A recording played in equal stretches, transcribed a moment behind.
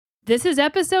This is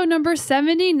episode number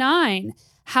 79,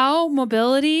 How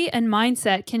Mobility and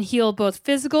Mindset Can Heal Both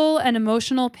Physical and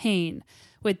Emotional Pain,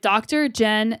 with Dr.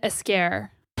 Jen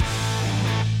Esquer.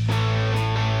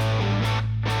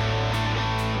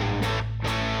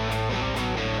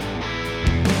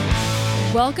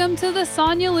 Welcome to the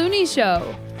Sonia Looney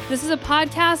Show. This is a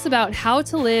podcast about how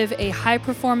to live a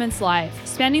high-performance life,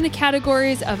 spanning the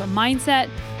categories of mindset,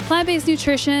 plant-based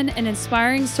nutrition, and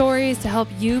inspiring stories to help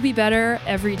you be better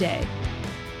every day.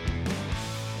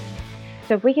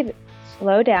 So if we could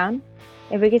slow down,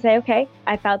 if we could say, okay,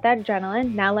 I felt that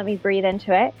adrenaline, now let me breathe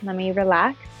into it, let me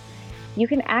relax, you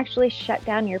can actually shut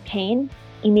down your pain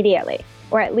immediately,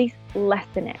 or at least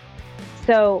lessen it.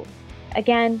 So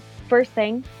again, first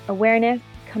thing, awareness,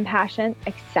 compassion,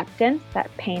 acceptance that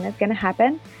pain is going to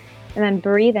happen, and then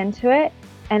breathe into it,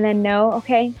 and then know,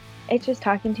 okay, it's just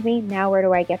talking to me. Now where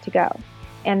do I get to go?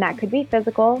 And that could be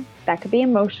physical, that could be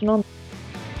emotional.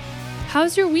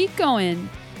 How's your week going?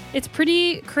 It's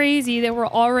pretty crazy that we're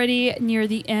already near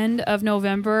the end of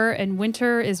November and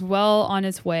winter is well on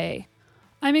its way.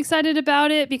 I'm excited about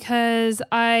it because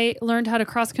I learned how to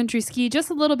cross-country ski just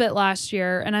a little bit last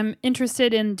year, and I'm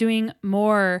interested in doing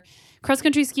more.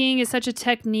 Cross-country skiing is such a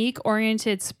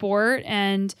technique-oriented sport,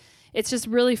 and it's just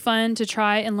really fun to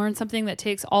try and learn something that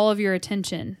takes all of your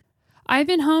attention. I've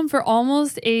been home for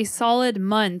almost a solid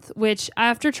month, which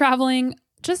after traveling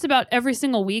just about every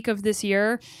single week of this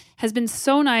year has been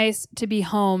so nice to be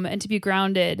home and to be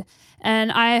grounded.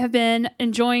 And I have been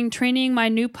enjoying training my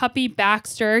new puppy,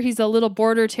 Baxter. He's a little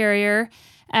border terrier.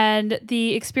 And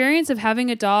the experience of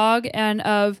having a dog and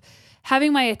of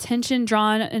having my attention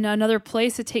drawn in another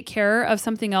place to take care of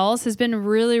something else has been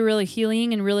really, really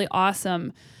healing and really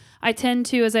awesome. I tend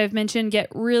to, as I've mentioned, get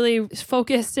really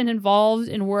focused and involved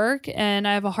in work, and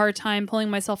I have a hard time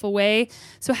pulling myself away.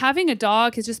 So having a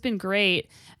dog has just been great.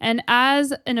 And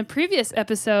as in a previous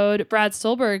episode, Brad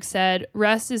Stolberg said,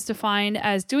 rest is defined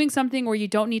as doing something where you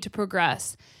don't need to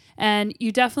progress. And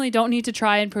you definitely don't need to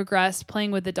try and progress playing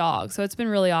with the dog. So it's been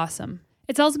really awesome.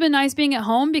 It's also been nice being at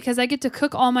home because I get to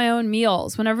cook all my own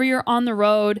meals. Whenever you're on the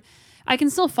road, I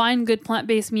can still find good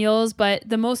plant-based meals, but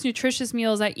the most nutritious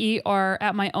meals I eat are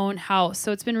at my own house.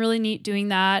 So it's been really neat doing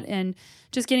that and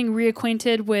just getting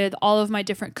reacquainted with all of my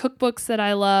different cookbooks that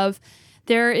I love.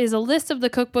 There is a list of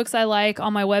the cookbooks I like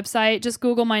on my website. Just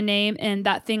Google my name and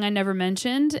that thing I never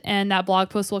mentioned, and that blog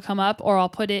post will come up, or I'll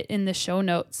put it in the show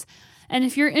notes. And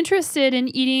if you're interested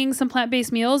in eating some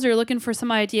plant-based meals or looking for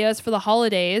some ideas for the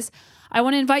holidays, I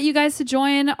want to invite you guys to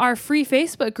join our free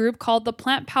Facebook group called the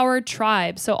Plant Powered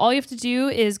Tribe. So all you have to do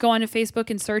is go onto Facebook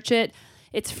and search it.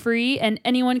 It's free and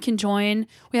anyone can join.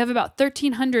 We have about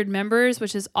 1,300 members,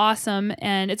 which is awesome.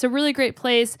 And it's a really great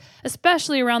place,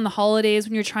 especially around the holidays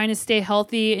when you're trying to stay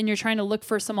healthy and you're trying to look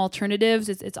for some alternatives.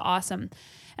 It's awesome.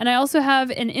 And I also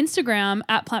have an Instagram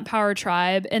at Plant Power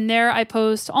Tribe, and there I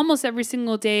post almost every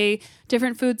single day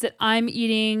different foods that I'm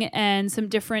eating and some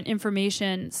different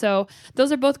information. So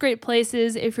those are both great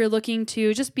places if you're looking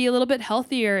to just be a little bit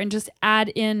healthier and just add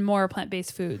in more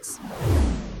plant-based foods.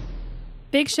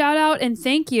 Big shout out and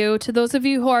thank you to those of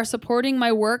you who are supporting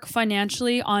my work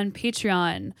financially on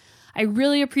Patreon. I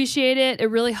really appreciate it. It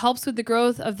really helps with the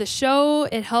growth of the show.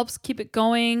 It helps keep it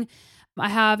going. I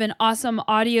have an awesome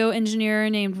audio engineer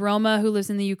named Roma who lives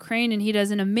in the Ukraine, and he does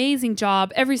an amazing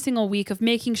job every single week of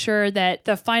making sure that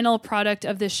the final product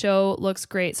of this show looks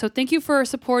great. So thank you for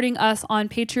supporting us on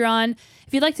Patreon.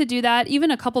 If you'd like to do that,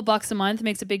 even a couple bucks a month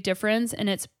makes a big difference, and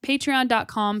it's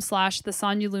patreon.com/The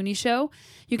Sonia Looney Show.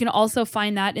 You can also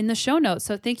find that in the show notes.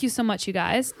 So thank you so much, you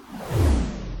guys.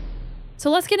 So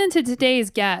let's get into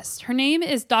today's guest. Her name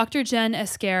is Dr. Jen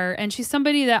Esquer, and she's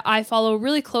somebody that I follow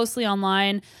really closely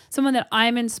online, someone that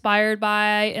I'm inspired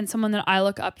by, and someone that I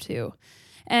look up to.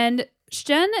 And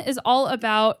Jen is all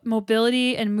about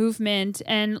mobility and movement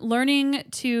and learning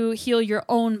to heal your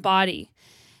own body.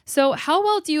 So how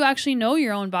well do you actually know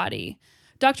your own body?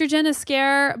 Dr. Jen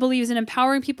Esquer believes in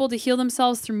empowering people to heal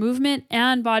themselves through movement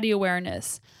and body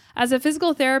awareness. As a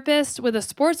physical therapist with a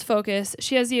sports focus,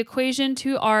 she has the equation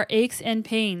to our aches and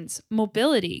pains,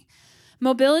 mobility.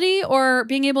 Mobility, or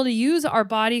being able to use our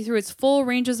body through its full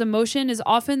ranges of motion, is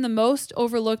often the most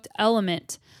overlooked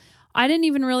element. I didn't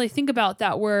even really think about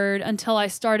that word until I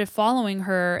started following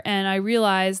her, and I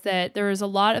realized that there was a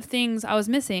lot of things I was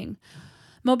missing.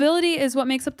 Mobility is what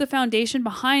makes up the foundation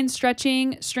behind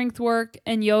stretching, strength work,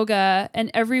 and yoga,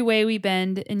 and every way we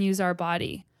bend and use our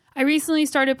body. I recently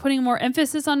started putting more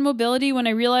emphasis on mobility when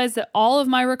I realized that all of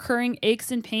my recurring aches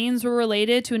and pains were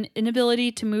related to an inability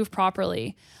to move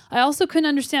properly. I also couldn't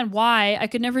understand why I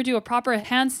could never do a proper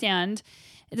handstand,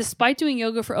 despite doing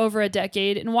yoga for over a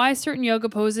decade, and why certain yoga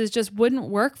poses just wouldn't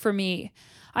work for me.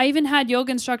 I even had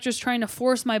yoga instructors trying to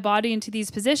force my body into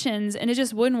these positions, and it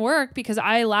just wouldn't work because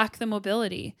I lack the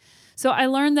mobility. So I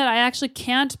learned that I actually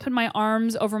can't put my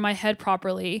arms over my head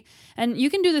properly. And you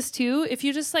can do this too. If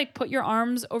you just put your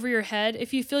arms over your head,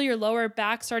 if you feel your lower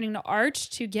back starting to arch,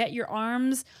 to get your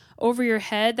arms over your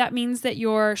head, that means that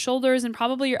your shoulders and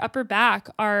probably your upper back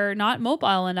are not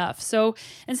mobile enough. So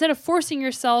instead of forcing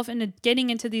yourself into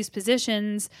getting into these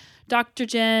positions, Dr.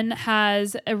 Jen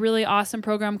has a really awesome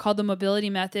program called the Mobility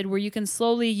Method, where you can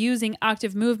slowly, using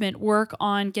active movement, work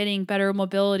on getting better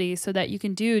mobility so that you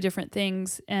can do different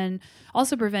things and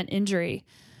also prevent injury.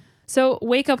 So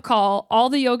wake up call, all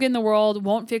the yoga in the world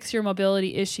won't fix your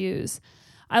mobility issues.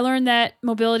 I learned that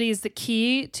mobility is the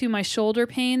key to my shoulder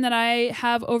pain that I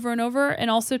have over and over,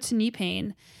 and also to knee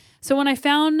pain. So when I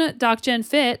found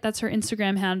DocJenFit, that's her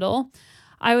Instagram handle,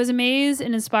 I was amazed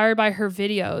and inspired by her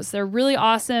videos. They're really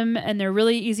awesome and they're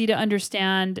really easy to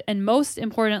understand. And most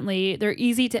importantly, they're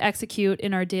easy to execute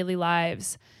in our daily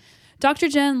lives. Dr.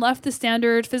 Jen left the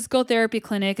standard physical therapy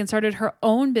clinic and started her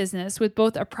own business with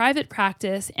both a private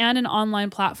practice and an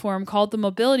online platform called the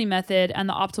Mobility Method and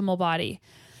the Optimal Body.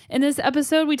 In this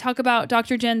episode, we talk about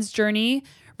Dr. Jen's journey,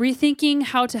 rethinking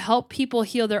how to help people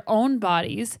heal their own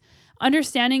bodies,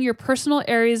 understanding your personal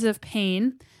areas of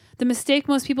pain, the mistake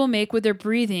most people make with their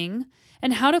breathing,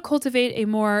 and how to cultivate a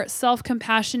more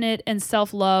self-compassionate and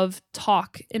self-love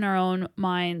talk in our own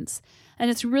minds. And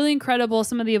it's really incredible,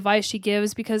 some of the advice she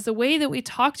gives, because the way that we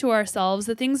talk to ourselves,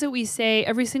 the things that we say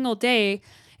every single day,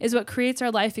 is what creates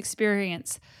our life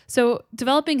experience. So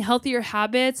developing healthier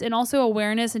habits and also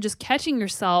awareness and just catching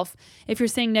yourself if you're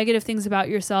saying negative things about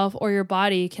yourself or your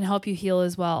body can help you heal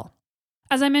as well.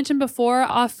 As I mentioned before,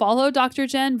 I follow Dr.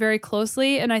 Jen very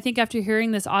closely, and I think after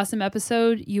hearing this awesome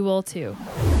episode, you will too.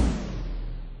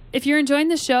 If you're enjoying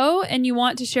the show and you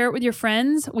want to share it with your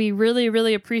friends, we really,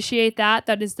 really appreciate that.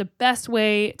 That is the best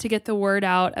way to get the word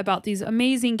out about these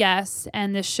amazing guests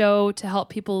and this show to help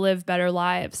people live better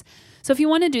lives. So if you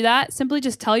want to do that, simply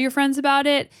just tell your friends about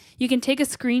it. You can take a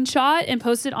screenshot and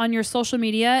post it on your social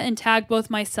media and tag both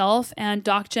myself and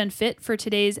DocJenFit for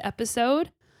today's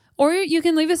episode. Or you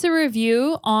can leave us a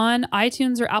review on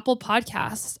iTunes or Apple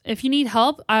Podcasts. If you need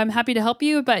help, I'm happy to help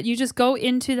you, but you just go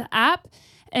into the app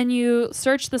and you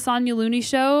search the Sonia Looney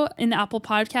Show in the Apple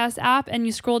Podcast app, and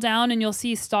you scroll down and you'll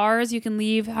see stars. You can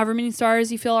leave however many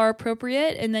stars you feel are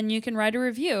appropriate, and then you can write a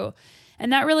review.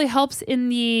 And that really helps in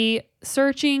the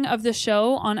searching of the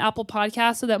show on Apple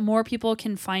Podcasts so that more people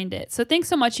can find it. So thanks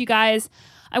so much, you guys.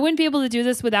 I wouldn't be able to do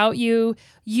this without you.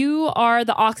 You are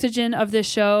the oxygen of this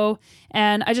show.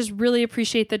 And I just really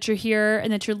appreciate that you're here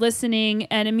and that you're listening.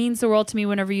 And it means the world to me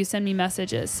whenever you send me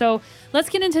messages. So let's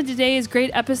get into today's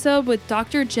great episode with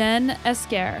Dr. Jen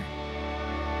Esquer.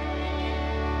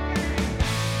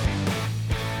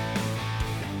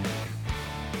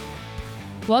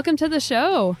 Welcome to the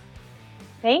show.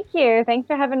 Thank you. Thanks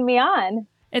for having me on.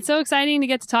 It's so exciting to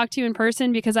get to talk to you in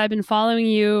person because I've been following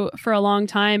you for a long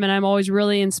time and I'm always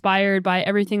really inspired by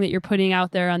everything that you're putting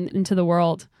out there into the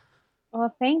world.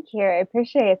 Well, thank you. I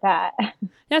appreciate that.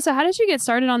 Yeah. So how did you get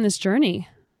started on this journey?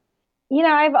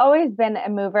 I've always been a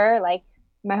mover like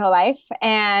my whole life.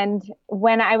 And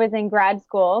when I was in grad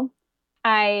school,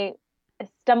 I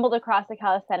stumbled across the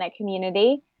calisthenic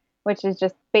community, which is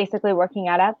just basically working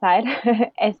out outside,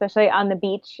 especially on the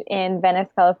beach in Venice,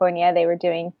 California. They were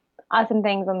doing awesome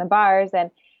things on the bars.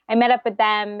 And I met up with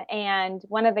them. And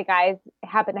one of the guys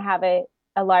happened to have a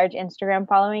large Instagram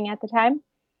following at the time.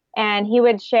 And he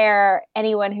would share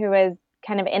anyone who was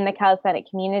kind of in the calisthenic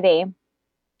community.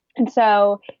 And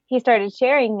so he started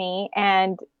sharing me,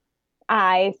 and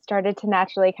I started to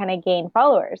naturally kind of gain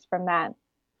followers from that.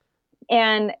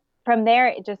 And from there,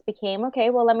 it just became, okay,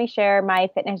 well, let me share my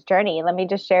fitness journey. Let me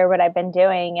just share what I've been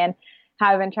doing and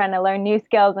how I've been trying to learn new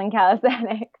skills in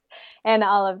calisthenics and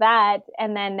all of that.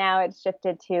 And then now it's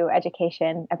shifted to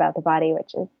education about the body,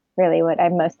 which is really what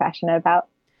I'm most passionate about.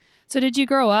 So did you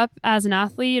grow up as an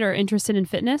athlete or interested in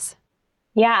fitness?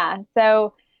 Yeah.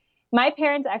 So my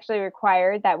parents actually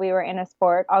required that we were in a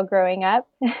sport all growing up.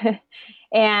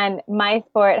 And my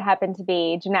sport happened to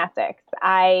be gymnastics.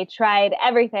 I tried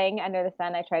everything under the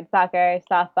sun. I tried soccer,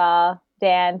 softball,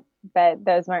 dance, but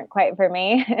those weren't quite for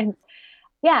me. And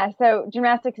yeah, so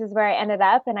gymnastics is where I ended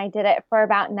up, and I did it for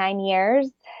about 9 years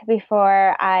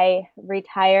before I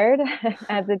retired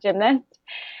as a gymnast.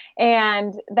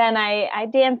 And then I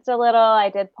danced a little. I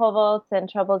did pole vaults and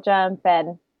treble jump,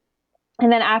 and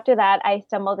then after that, I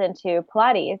stumbled into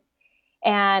Pilates.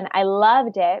 And I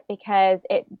loved it because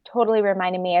it totally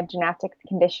reminded me of gymnastics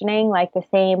conditioning, like the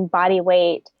same body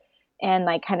weight and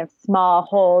like kind of small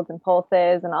holds and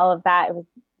pulses and all of that. It was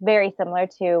very similar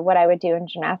to what I would do in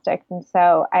gymnastics. And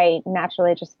so I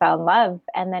naturally just fell in love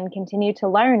and then continued to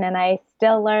learn. And I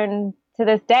still learn to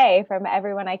this day from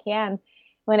everyone I can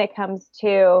when it comes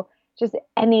to just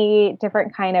any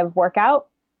different kind of workout,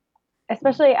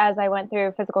 especially as I went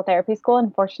through physical therapy school.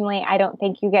 Unfortunately, I don't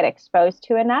think you get exposed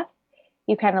to enough.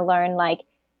 You kind of learn like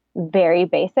very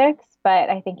basics, but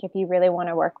I think if you really want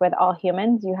to work with all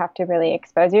humans, you have to really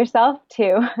expose yourself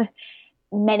to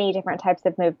many different types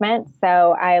of movements.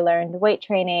 So I learned weight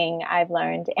training, I've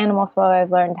learned animal flow,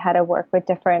 I've learned how to work with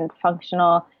different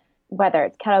functional, whether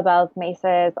it's kettlebells,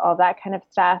 maces, all that kind of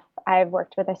stuff. I've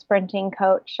worked with a sprinting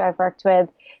coach. I've worked with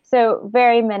so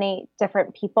very many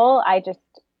different people. I just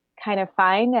kind of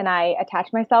find and I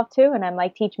attach myself to, and I'm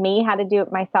like, teach me how to do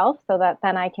it myself so that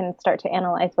then I can start to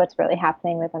analyze what's really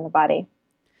happening within the body.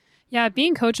 Yeah,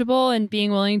 being coachable and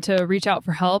being willing to reach out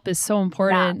for help is so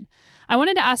important. Yeah. I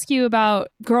wanted to ask you about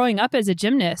growing up as a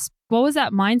gymnast. What was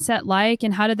that mindset like,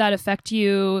 and how did that affect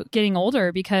you getting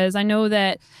older? Because I know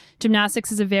that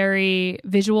gymnastics is a very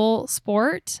visual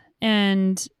sport,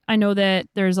 and I know that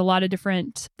there's a lot of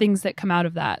different things that come out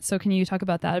of that. So can you talk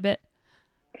about that a bit?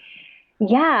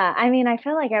 Yeah, I mean, I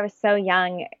feel like I was so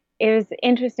young. It was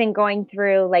interesting going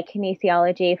through like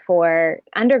kinesiology for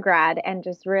undergrad and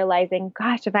just realizing,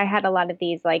 gosh, if I had a lot of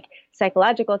these like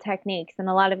psychological techniques and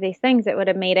a lot of these things, it would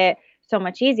have made it so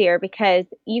much easier, because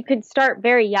you could start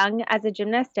very young as a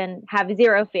gymnast and have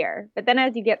zero fear. But then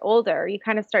as you get older, you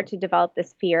kind of start to develop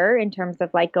this fear in terms of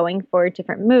like going for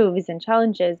different moves and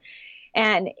challenges.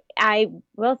 And I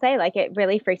will say, like, it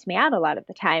really freaked me out a lot of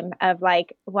the time of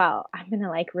like, well, I'm going to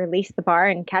like release the bar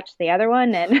and catch the other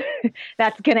one, and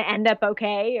that's going to end up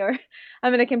okay. Or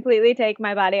I'm going to completely take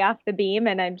my body off the beam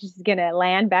and I'm just going to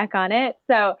land back on it.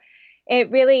 So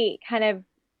it really kind of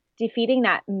defeating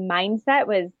that mindset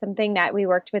was something that we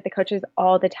worked with the coaches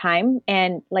all the time.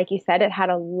 And like you said, it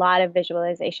had a lot of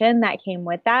visualization that came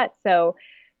with that. So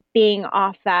being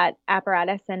off that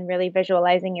apparatus and really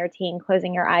visualizing your routine,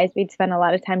 closing your eyes, we'd spend a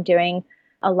lot of time doing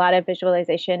a lot of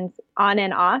visualizations on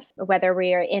and off, whether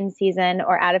we are in season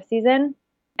or out of season.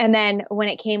 And then when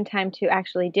it came time to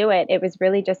actually do it, it was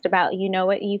really just about, you know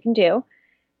what you can do.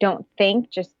 Don't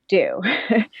think, just do.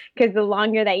 Because the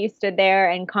longer that you stood there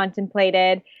and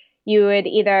contemplated, you would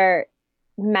either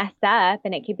mess up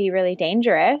and it could be really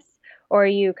dangerous, or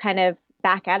you kind of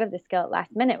back out of the skill at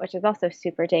last minute, which is also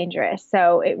super dangerous.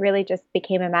 So it really just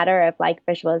became a matter of like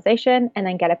visualization and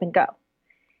then get up and go.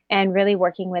 And really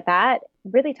working with that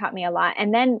really taught me a lot.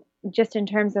 And then just in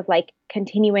terms of like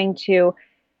continuing to,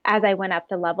 as I went up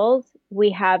the levels,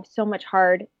 we have so much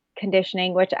hard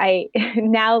conditioning, which I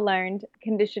now learned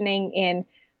conditioning in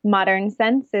modern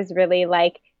sense is really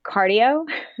like cardio.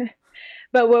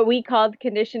 But what we called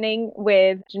conditioning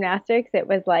with gymnastics, it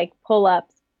was like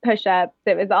pull-ups, push-ups.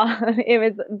 It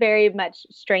was very much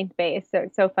strength-based. So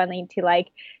it's so funny to like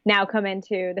now come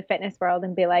into the fitness world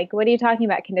and be like, what are you talking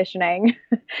about conditioning?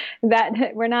 That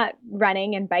we're not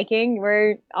running and biking,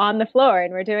 we're on the floor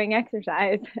and we're doing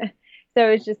exercise.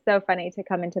 So it's just so funny to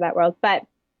come into that world. But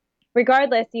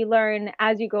regardless, you learn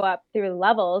as you go up through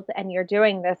levels, and you're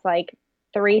doing this like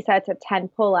 3 sets of 10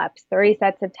 pull-ups, 3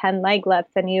 sets of 10 leg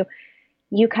lifts, and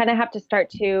you kind of have to start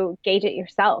to gauge it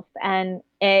yourself. And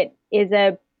it is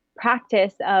a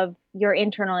practice of your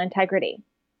internal integrity.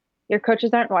 Your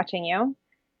coaches aren't watching you.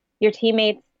 Your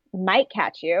teammates might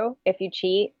catch you if you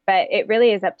cheat, but it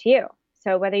really is up to you.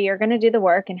 So whether you're going to do the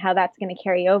work and how that's going to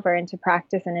carry over into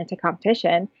practice and into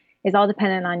competition is all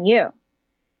dependent on you.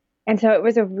 And so it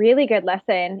was a really good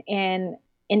lesson in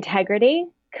integrity,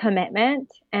 commitment,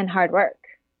 and hard work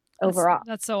overall.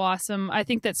 That's so awesome. I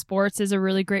think that sports is a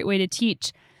really great way to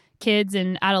teach kids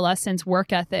and adolescents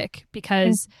work ethic,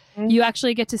 because you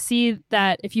actually get to see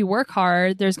that if you work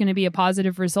hard, there's going to be a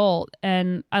positive result.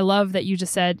 And I love that you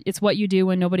just said it's what you do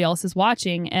when nobody else is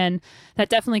watching. And that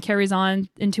definitely carries on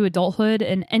into adulthood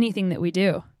and anything that we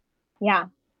do. Yeah,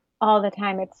 all the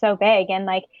time. It's so big. And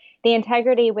like the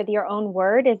integrity with your own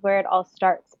word is where it all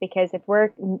starts, because if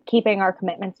we're keeping our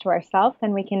commitments to ourselves,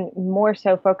 then we can more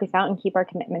so focus out and keep our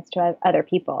commitments to other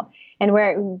people. And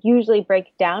where it usually breaks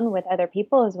down with other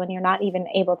people is when you're not even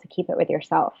able to keep it with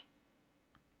yourself.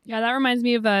 Yeah, that reminds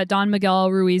me of Don Miguel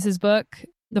Ruiz's book,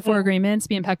 The Four Agreements,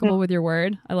 Be Impeccable with Your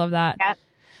Word. I love that. Yeah.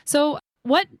 So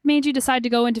what made you decide to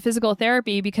go into physical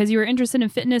therapy? Because you were interested in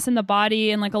fitness in the body,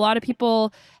 and like a lot of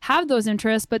people have those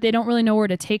interests, but they don't really know where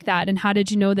to take that. And how did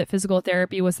you know that physical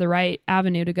therapy was the right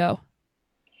avenue to go?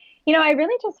 You know, I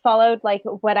really just followed like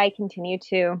what I continue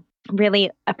to really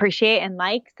appreciate and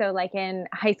like. So like in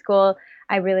high school,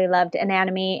 I really loved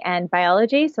anatomy and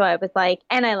biology. So I was like,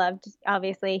 and I loved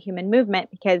obviously human movement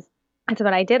because that's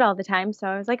what I did all the time. So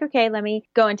I was like, okay, let me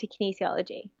go into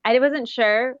kinesiology. I wasn't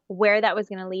sure where that was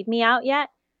going to lead me out yet,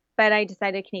 but I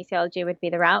decided kinesiology would be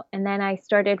the route. And then I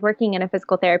started working in a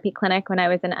physical therapy clinic when I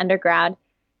was an undergrad.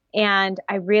 And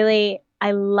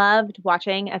I loved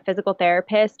watching a physical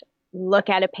therapist look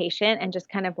at a patient and just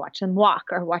kind of watch them walk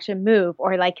or watch them move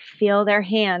or like feel their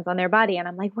hands on their body. And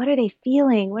I'm like, what are they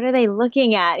feeling? What are they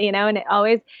looking at? And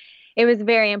it was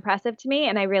very impressive to me.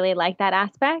 And I really liked that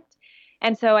aspect.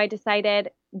 And so I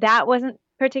decided that wasn't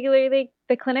particularly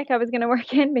the clinic I was going to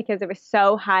work in because it was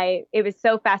so high. It was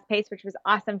so fast paced, which was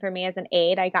awesome for me as an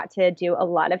aide. I got to do a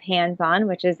lot of hands on,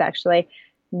 which is actually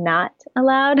not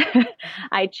allowed.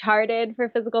 I charted for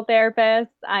physical therapists.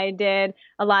 I did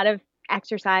a lot of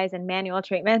exercise and manual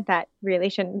treatment that really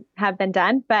shouldn't have been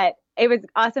done, but it was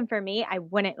awesome for me. I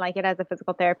wouldn't like it as a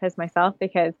physical therapist myself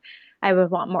because I would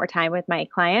want more time with my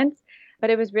clients, but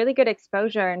it was really good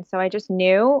exposure. And so I just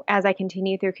knew as I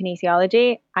continued through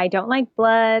kinesiology, I don't like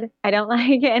blood. I don't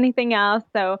like anything else.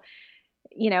 So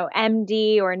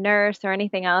MD or nurse or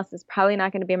anything else is probably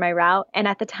not going to be my route. And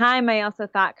at the time, I also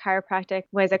thought chiropractic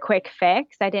was a quick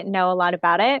fix. I didn't know a lot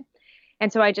about it.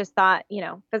 And so I just thought,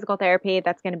 physical therapy,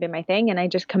 that's going to be my thing. And I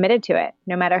just committed to it,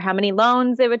 no matter how many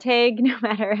loans it would take, no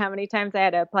matter how many times I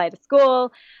had to apply to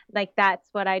school. Like that's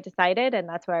what I decided. And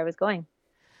that's where I was going.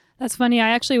 That's funny. I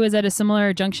actually was at a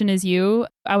similar junction as you.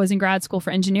 I was in grad school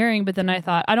for engineering, but then I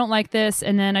thought, I don't like this.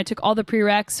 And then I took all the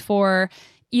prereqs for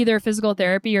either physical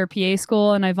therapy or PA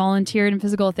school, and I volunteered in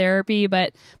physical therapy,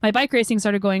 but my bike racing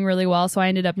started going really well, so I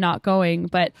ended up not going.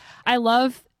 But I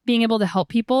love being able to help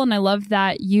people, and I love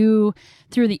that you,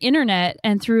 through the internet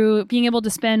and through being able to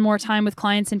spend more time with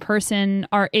clients in person,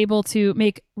 are able to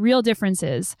make real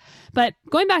differences. But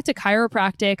going back to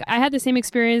chiropractic, I had the same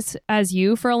experience as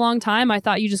you for a long time. I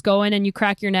thought you just go in and you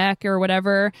crack your neck or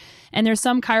whatever. And there's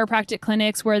some chiropractic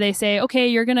clinics where they say, okay,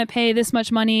 you're going to pay this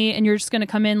much money and you're just going to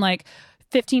come in like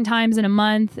 15 times in a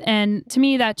month. And to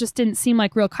me, that just didn't seem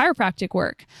like real chiropractic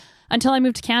work until I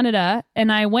moved to Canada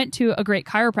and I went to a great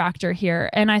chiropractor here.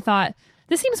 And I thought,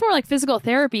 this seems more like physical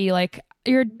therapy. Like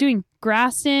you're doing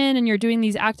Graston and you're doing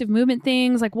these active movement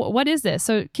things. Like what is this?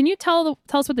 So can you tell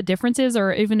us what the difference is,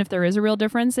 or even if there is a real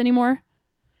difference anymore?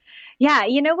 Yeah,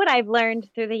 what I've learned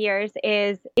through the years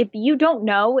is if you don't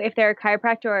know if they're a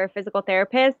chiropractor or a physical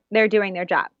therapist, they're doing their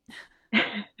job.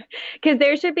 Because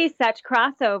there should be such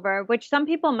crossover, which some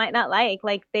people might not like.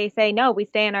 Like they say, no, we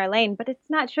stay in our lane, but it's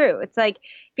not true. It's like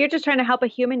if you're just trying to help a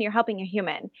human, you're helping a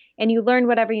human and you learn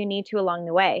whatever you need to along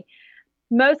the way.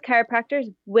 Most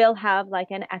chiropractors will have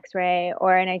like an x-ray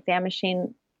or an exam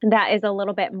machine that is a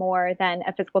little bit more than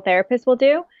a physical therapist will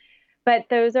do. But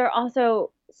those are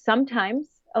also sometimes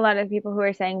a lot of people who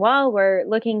are saying, well, we're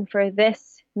looking for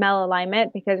this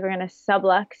malalignment because we're going to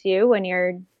sublux you when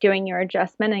you're doing your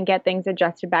adjustment and get things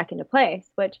adjusted back into place,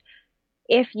 which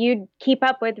if you keep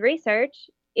up with research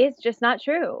is just not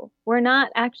true. We're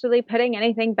not actually putting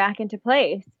anything back into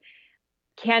place.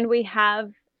 Can we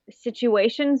have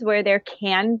situations where there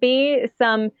can be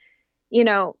some,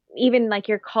 even like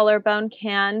your collarbone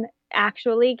can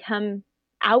actually come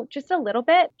out just a little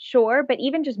bit, sure, but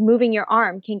even just moving your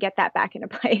arm can get that back into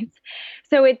place.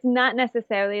 So it's not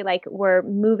necessarily like we're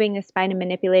moving the spine and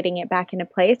manipulating it back into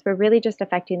place. We're really just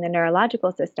affecting the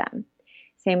neurological system.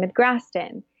 Same with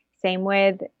Graston, same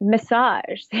with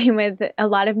massage, same with a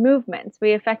lot of movements.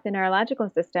 We affect the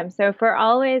neurological system. So if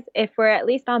we're at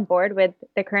least on board with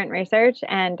the current research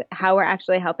and how we're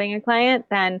actually helping a client,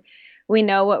 then we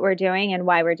know what we're doing and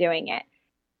why we're doing it.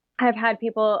 I've had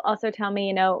people also tell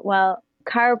me, well,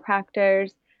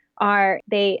 chiropractors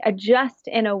they adjust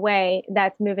in a way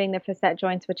that's moving the facet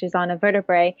joints, which is on a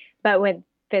vertebrae, but with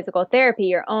physical therapy,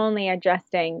 you're only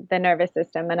adjusting the nervous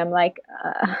system. And I'm like,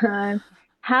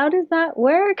 how does that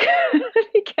work?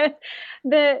 Because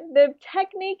the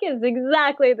technique is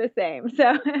exactly the same.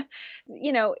 So,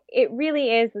 it really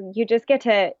is, you just get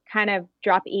to kind of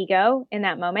drop ego in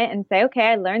that moment and say, okay,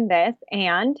 I learned this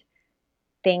and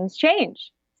things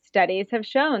change. Studies have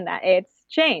shown that it's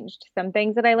changed. Some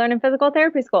things that I learned in physical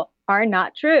therapy school are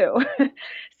not true.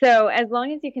 So as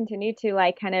long as you continue to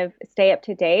like kind of stay up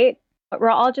to date, we're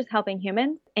all just helping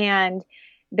humans. And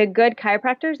the good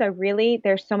chiropractors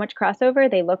there's so much crossover.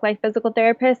 They look like physical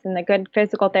therapists, and the good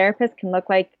physical therapists can look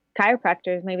like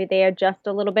chiropractors. Maybe they adjust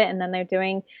a little bit and then they're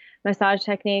doing massage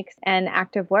techniques and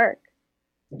active work.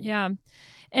 Yeah.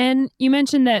 And you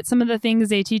mentioned that some of the things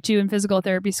they teach you in physical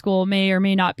therapy school may or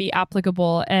may not be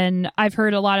applicable. And I've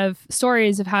heard a lot of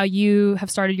stories of how you have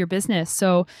started your business.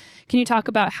 So can you talk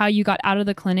about how you got out of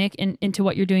the clinic and into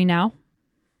what you're doing now?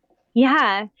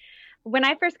 Yeah. When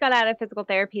I first got out of physical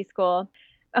therapy school,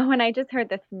 oh, and I just heard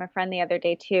this from a friend the other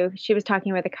day too. She was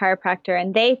talking with a chiropractor,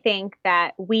 and they think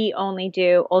that we only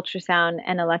do ultrasound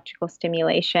and electrical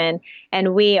stimulation,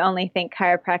 and we only think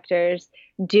chiropractors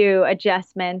do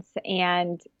adjustments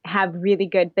and have really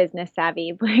good business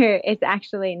savvy, where it's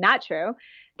actually not true.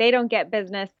 They don't get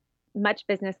much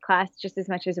business class just as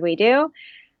much as we do.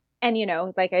 And,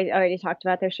 like I already talked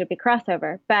about, there should be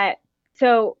crossover. But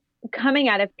so coming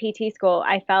out of PT school,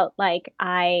 I felt like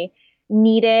I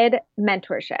needed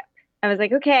mentorship. I was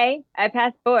like, okay, I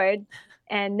passed boards.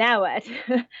 And now what?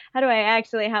 How do I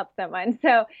actually help someone?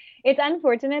 So it's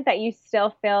unfortunate that you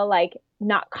still feel like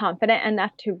not confident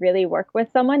enough to really work with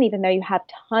someone, even though you have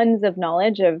tons of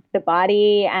knowledge of the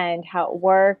body and how it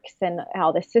works and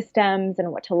all the systems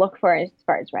and what to look for as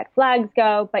far as red flags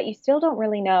go, but you still don't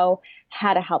really know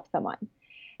how to help someone.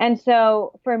 And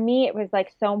so for me, it was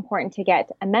like so important to get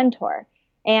a mentor.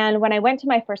 And when I went to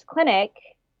my first clinic,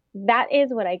 that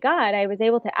is what I got. I was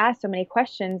able to ask so many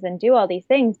questions and do all these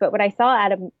things. But what I saw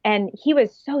out of, and he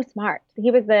was so smart. He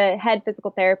was the head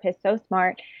physical therapist, so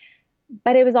smart.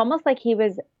 But it was almost like he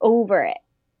was over it.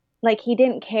 Like he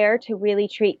didn't care to really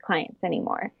treat clients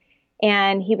anymore.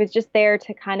 And he was just there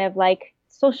to kind of like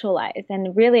socialize.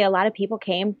 And really, a lot of people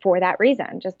came for that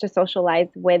reason, just to socialize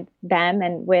with them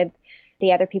and with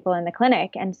the other people in the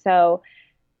clinic. And so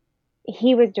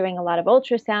he was doing a lot of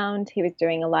ultrasound. He was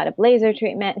doing a lot of laser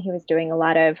treatment. He was doing a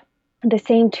lot of the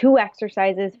same 2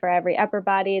 exercises for every upper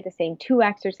body, the same 2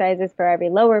 exercises for every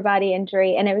lower body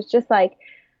injury. And it was just like,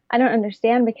 I don't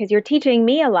understand, because you're teaching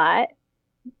me a lot,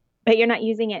 but you're not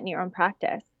using it in your own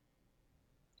practice.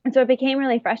 And so it became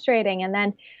really frustrating. And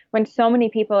then when so many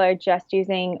people are just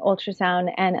using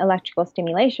ultrasound and electrical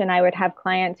stimulation, I would have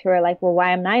clients who are like, well,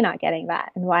 why am I not getting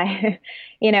that? And why,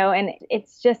 and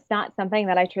it's just not something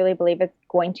that I truly believe is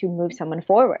going to move someone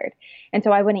forward. And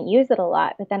so I wouldn't use it a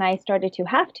lot, but then I started to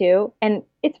have to, and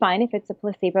it's fine if it's a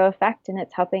placebo effect and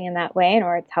it's helping in that way,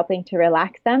 or it's helping to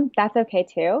relax them, that's okay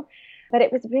too. But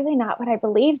it was really not what I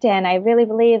believed in. I really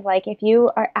believe like if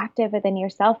you are active within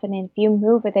yourself and if you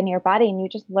move within your body and you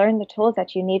just learn the tools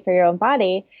that you need for your own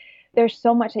body, there's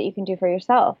so much that you can do for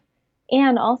yourself.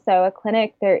 And also a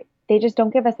clinic, they just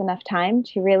don't give us enough time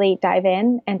to really dive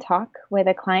in and talk with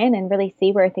a client and really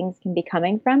see where things can be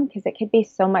coming from, because it could be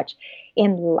so much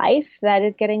in life that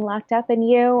is getting locked up in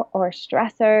you, or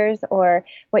stressors, or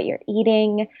what you're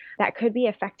eating that could be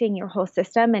affecting your whole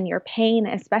system and your pain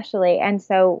especially. And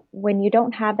so when you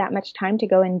don't have that much time to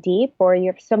go in deep, or you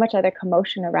have so much other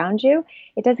commotion around you,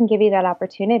 it doesn't give you that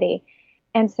opportunity.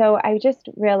 And so I just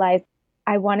realized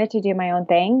I wanted to do my own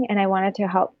thing, and I wanted to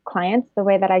help clients the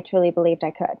way that I truly believed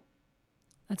I could.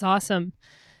 That's awesome.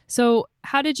 So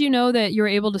how did you know that you were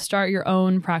able to start your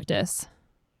own practice?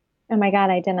 Oh my God,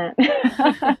 I didn't.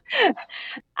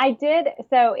 I did.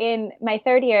 So in my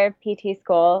 3rd year of PT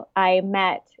school,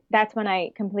 that's when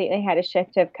I completely had a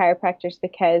shift of chiropractors,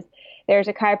 because there's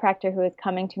a chiropractor who was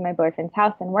coming to my boyfriend's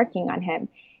house and working on him.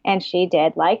 And she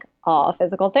did like all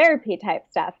physical therapy type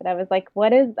stuff. And I was like,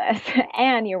 what is this?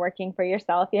 And you're working for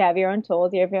yourself. You have your own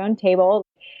tools, you have your own table,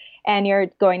 and you're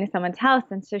going to someone's house.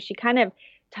 And so she kind of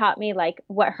taught me like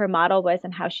what her model was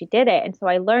and how she did it. And so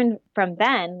I learned from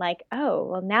then, like, oh,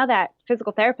 well, now that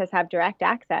physical therapists have direct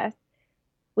access,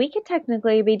 we could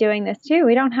technically be doing this too.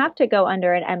 We don't have to go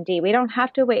under an MD. We don't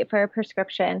have to wait for a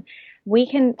prescription. We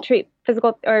can treat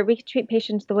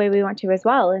patients the way we want to as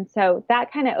well. And so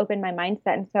that kind of opened my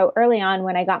mindset. And so early on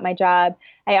when I got my job,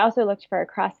 I also looked for a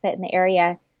CrossFit in the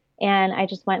area, and I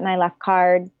just went and I left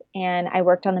cards and I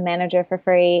worked on the manager for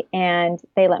free, and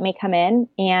they let me come in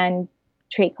and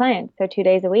treat clients. So 2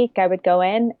 days a week I would go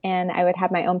in and I would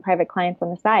have my own private clients on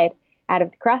the side out of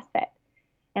the CrossFit.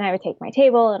 And I would take my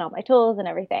table and all my tools and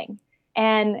everything.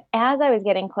 And as I was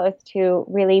getting close to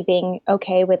really being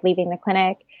okay with leaving the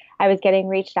clinic, I was getting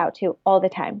reached out to all the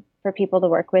time for people to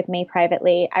work with me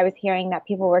privately. I was hearing that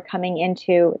people were coming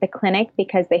into the clinic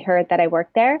because they heard that I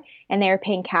worked there and they were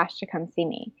paying cash to come see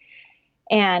me.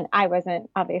 And I wasn't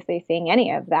obviously seeing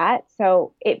any of that.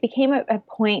 So it became a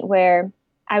point where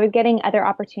I was getting other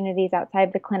opportunities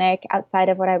outside the clinic, outside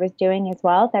of what I was doing as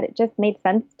well, that it just made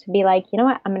sense to be like, you know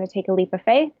what, I'm going to take a leap of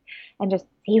faith and just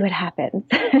see what happens.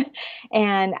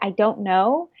 And I don't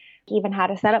know even how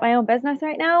to set up my own business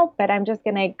right now, but I'm just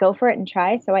going to go for it and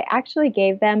try. So I actually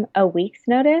gave them a week's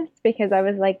notice, because I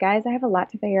was like, guys, I have a lot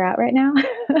to figure out right now.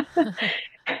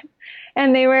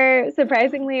 And they were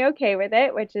surprisingly okay with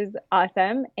it, which is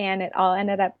awesome. And it all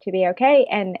ended up to be okay.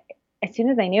 And as soon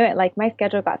as I knew it, like my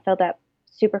schedule got filled up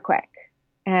super quick.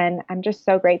 And I'm just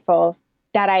so grateful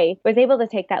that I was able to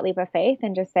take that leap of faith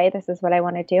and just say, this is what I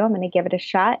want to do. I'm going to give it a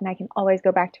shot. And I can always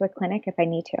go back to a clinic if I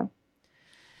need to.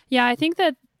 Yeah, I think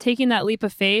that taking that leap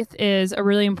of faith is a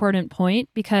really important point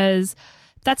because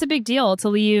that's a big deal to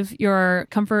leave your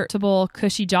comfortable,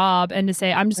 cushy job and to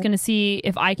say, I'm just going to see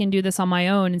if I can do this on my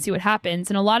own and see what happens.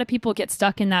 And a lot of people get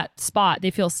stuck in that spot. They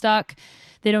feel stuck.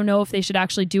 They don't know if they should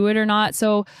actually do it or not.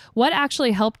 So what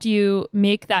actually helped you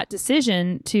make that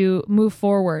decision to move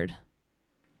forward?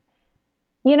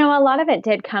 A lot of it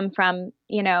did come from,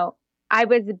 I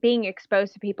was being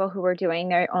exposed to people who were doing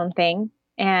their own thing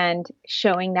and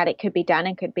showing that it could be done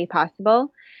and could be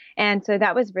possible. And so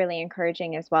that was really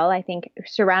encouraging as well. I think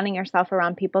surrounding yourself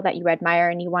around people that you admire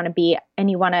and you want to be and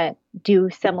you want to do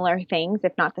similar things,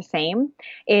 if not the same,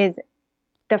 is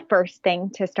the first thing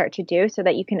to start to do so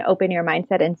that you can open your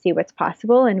mindset and see what's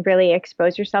possible and really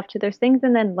expose yourself to those things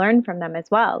and then learn from them as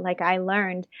well. Like I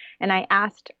learned and I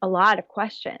asked a lot of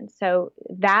questions. So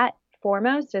that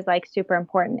foremost is like super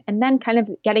important. And then kind of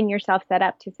getting yourself set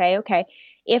up to say, okay,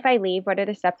 if I leave, what are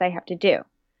the steps I have to do?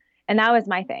 And that was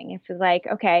my thing. It was like,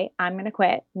 okay, I'm going to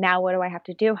quit. Now, what do I have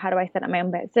to do? How do I set up my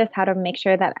own business? How do I make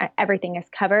sure that everything is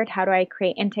covered? How do I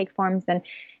create intake forms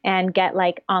and get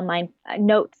like online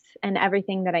notes and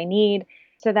everything that I need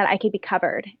so that I could be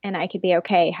covered and I could be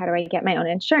okay? How do I get my own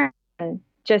insurance and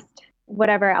just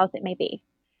whatever else it may be?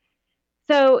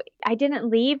 So I didn't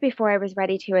leave before I was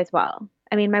ready to as well.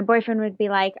 I mean, my boyfriend would be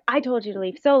like, I told you to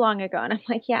leave so long ago. And I'm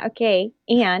like, yeah, okay.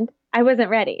 And I wasn't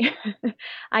ready.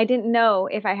 I didn't know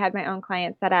if I had my own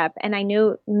client set up. And I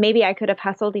knew maybe I could have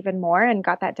hustled even more and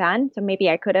got that done. So maybe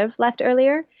I could have left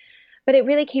earlier. But it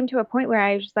really came to a point where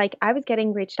I was like, I was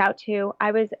getting reached out to.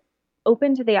 I was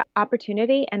open to the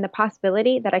opportunity and the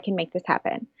possibility that I can make this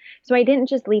happen. So I didn't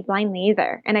just leave blindly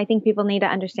either. And I think people need to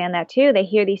understand that too. They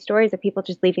hear these stories of people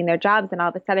just leaving their jobs and all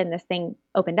of a sudden this thing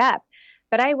opened up.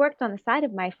 But I worked on the side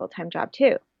of my full-time job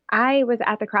too. I was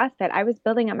at the CrossFit. I was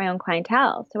building up my own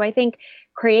clientele. So I think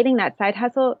creating that side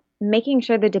hustle, making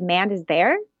sure the demand is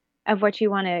there of what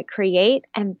you want to create,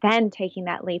 and then taking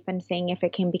that leap and seeing if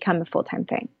it can become a full-time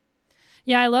thing.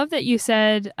 Yeah, I love that you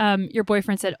said your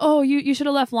boyfriend said, oh, you should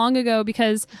have left long ago,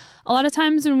 because a lot of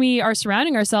times when we are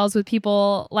surrounding ourselves with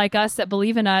people like us that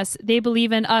believe in us, they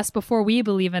believe in us before we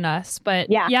believe in us.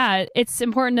 But yeah, it's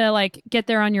important to like get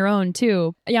there on your own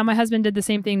too. Yeah, my husband did the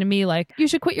same thing to me. Like, you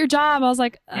should quit your job. I was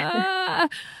like, yeah,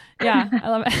 I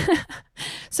love it.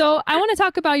 So I want to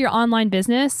talk about your online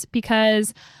business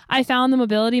because I found the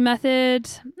mobility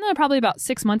method probably about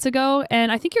 6 months ago.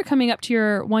 And I think you're coming up to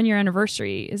your 1-year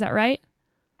anniversary. Is that right?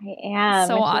 I am.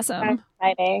 So awesome. So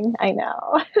exciting. I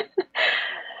know.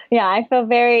 Yeah, I feel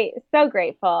so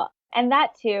grateful. And that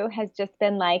too has just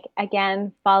been like,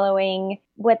 again, following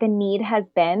what the need has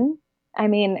been. I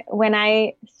mean, when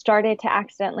I started to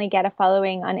accidentally get a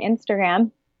following on Instagram,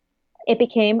 it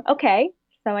became okay.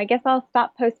 So I guess I'll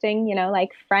stop posting,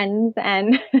 like friends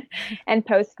and and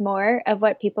post more of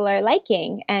what people are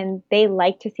liking. And they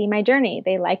like to see my journey.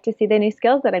 They like to see the new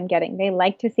skills that I'm getting. They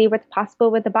like to see what's possible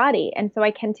with the body. And so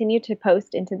I continue to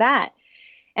post into that.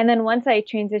 And then once I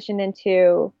transitioned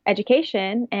into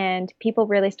education and people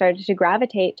really started to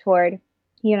gravitate toward,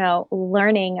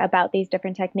 learning about these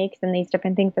different techniques and these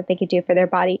different things that they could do for their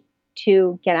body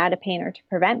to get out of pain or to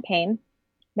prevent pain,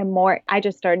 the more I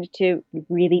just started to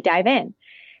really dive in.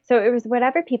 So it was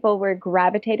whatever people were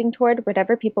gravitating toward,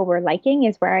 whatever people were liking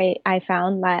is where I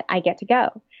found that I get to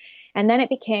go. And then it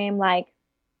became like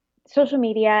social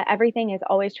media, everything is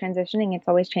always transitioning. It's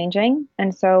always changing.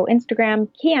 And so Instagram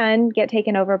can get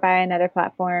taken over by another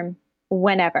platform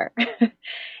whenever.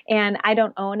 And I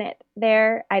don't own it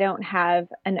there. I don't have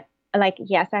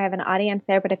yes, I have an audience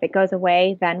there, but if it goes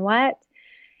away, then what?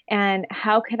 And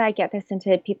how could I get this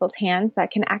into people's hands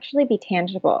that can actually be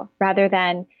tangible rather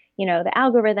than, the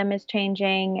algorithm is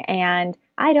changing and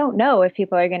I don't know if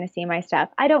people are going to see my stuff.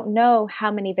 I don't know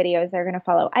how many videos they're going to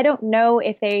follow. I don't know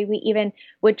if they even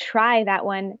would try that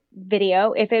one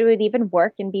video, if it would even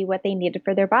work and be what they needed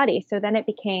for their body. So then it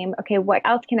became, okay, what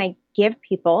else can I give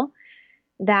people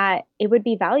that it would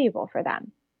be valuable for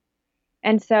them?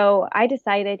 And so I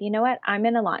decided, you know what, I'm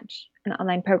going to launch an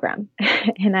online program.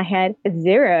 And I had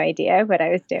zero idea what I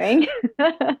was doing.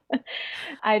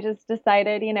 I just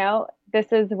decided,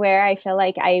 this is where I feel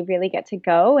like I really get to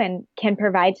go and can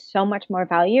provide so much more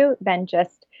value than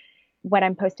just what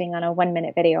I'm posting on a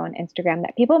 1-minute video on Instagram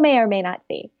that people may or may not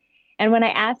see. And when I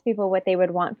asked people what they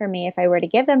would want from me if I were to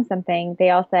give them something,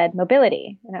 they all said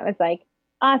mobility. And I was like,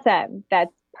 awesome.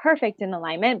 That's perfect in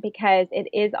alignment because it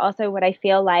is also what I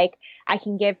feel like I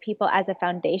can give people as a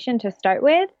foundation to start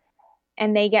with.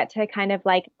 And they get to kind of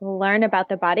like learn about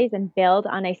their bodies and build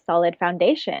on a solid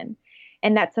foundation.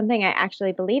 And that's something I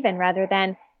actually believe in rather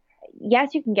than,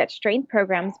 yes, you can get strength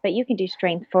programs, but you can do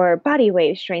strength for body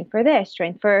weight, strength for this,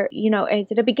 strength for, is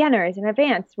it a beginner, is it an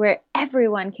advanced, where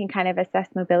everyone can kind of assess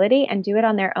mobility and do it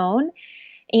on their own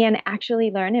and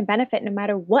actually learn and benefit no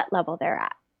matter what level they're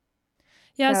at.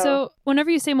 Yeah. So whenever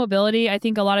you say mobility, I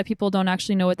think a lot of people don't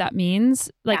actually know what that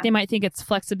means. Like they might think it's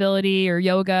flexibility or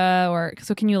yoga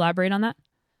so can you elaborate on that?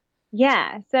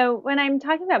 Yeah. So when I'm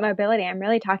talking about mobility, I'm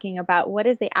really talking about what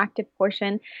is the active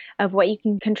portion of what you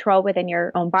can control within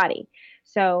your own body.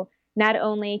 So not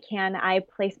only can I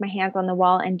place my hands on the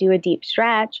wall and do a deep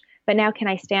stretch, but now can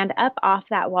I stand up off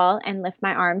that wall and lift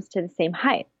my arms to the same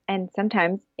height? And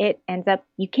sometimes it ends up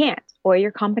you can't, or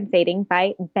you're compensating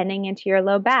by bending into your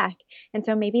low back. And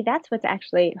so maybe that's what's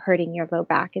actually hurting your low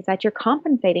back is that you're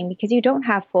compensating because you don't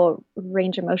have full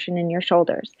range of motion in your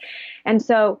shoulders. And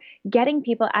so getting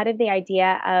people out of the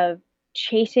idea of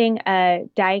chasing a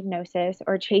diagnosis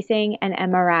or chasing an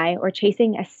MRI or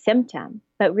chasing a symptom,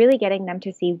 but really getting them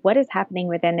to see what is happening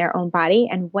within their own body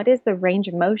and what is the range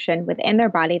of motion within their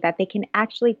body that they can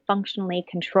actually functionally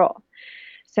control.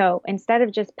 So instead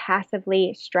of just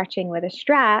passively stretching with a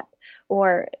strap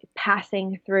or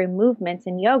passing through movements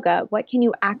in yoga, what can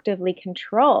you actively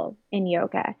control in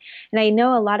yoga? And I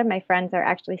know a lot of my friends are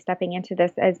actually stepping into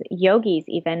this as yogis,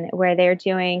 even where they're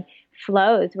doing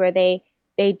flows where they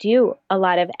do a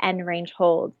lot of end range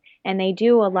holds and they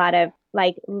do a lot of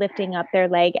like lifting up their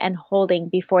leg and holding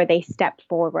before they step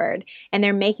forward. And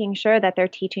they're making sure that they're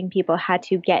teaching people how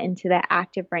to get into the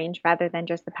active range rather than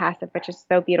just the passive, which is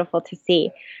so beautiful to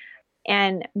see.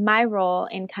 And my role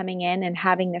in coming in and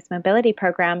having this mobility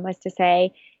program was to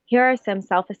say, here are some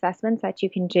self-assessments that you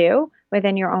can do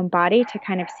within your own body to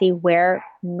kind of see where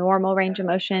normal range of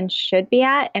motion should be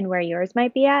at and where yours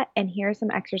might be at. And here are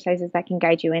some exercises that can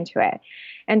guide you into it.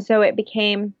 And so it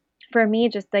became, for me,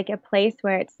 just like a place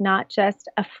where it's not just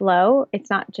a flow, it's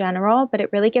not general, but it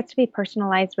really gets to be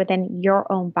personalized within your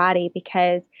own body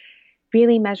because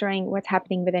really measuring what's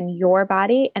happening within your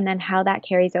body and then how that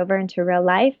carries over into real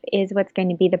life is what's going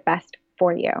to be the best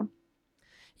for you.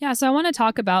 Yeah, so I want to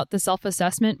talk about the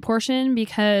self-assessment portion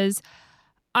because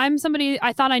I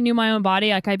thought I knew my own body.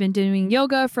 Like I've been doing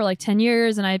yoga for like 10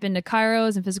 years and I've been to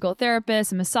chiros and physical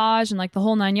therapists and massage and like the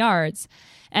whole 9 yards.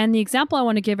 And the example I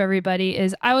want to give everybody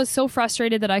is I was so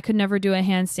frustrated that I could never do a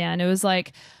handstand. It was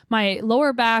like my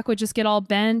lower back would just get all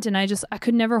bent and I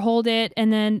could never hold it.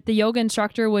 And then the yoga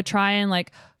instructor would try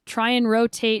and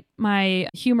rotate my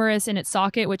humerus in its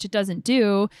socket, which it doesn't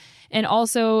do. And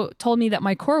also told me that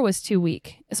my core was too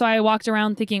weak. So I walked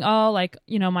around thinking,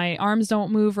 my arms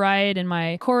don't move right and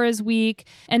my core is weak.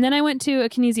 And then I went to a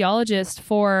kinesiologist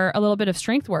for a little bit of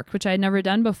strength work, which I had never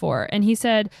done before. And he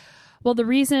said, well, the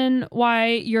reason why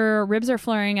your ribs are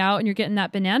flaring out and you're getting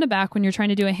that banana back when you're trying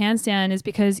to do a handstand is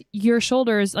because your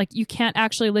shoulders, like you can't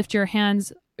actually lift your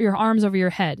arms over your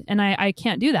head. And I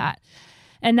can't do that.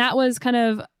 And that was kind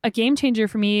of a game changer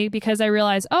for me because I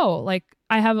realized,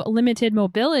 I have limited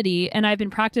mobility and I've been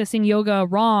practicing yoga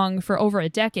wrong for over a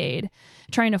decade,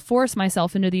 trying to force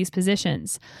myself into these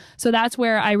positions. So that's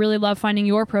where I really love finding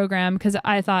your program because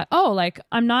I thought,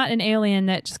 I'm not an alien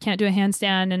that just can't do a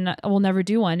handstand and will never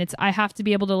do one. I have to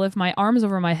be able to lift my arms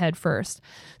over my head first.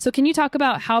 So can you talk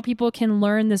about how people can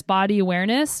learn this body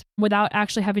awareness without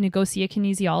actually having to go see a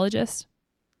kinesiologist?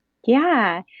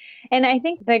 Yeah. And I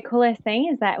think the coolest thing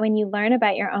is that when you learn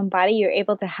about your own body, you're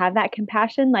able to have that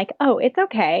compassion, like, oh, it's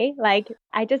okay. Like,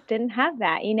 I just didn't have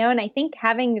that, And I think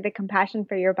having the compassion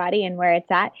for your body and where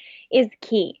it's at is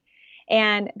key.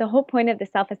 And the whole point of the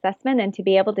self-assessment and to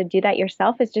be able to do that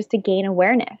yourself is just to gain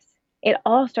awareness. It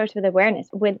all starts with awareness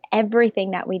with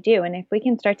everything that we do. And if we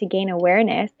can start to gain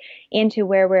awareness into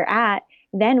where we're at,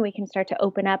 then we can start to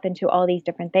open up into all these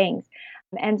different things.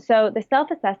 And so the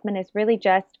self-assessment is really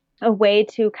just a way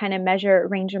to kind of measure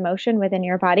range of motion within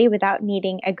your body without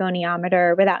needing a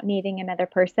goniometer, without needing another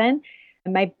person.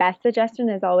 And my best suggestion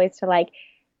is always to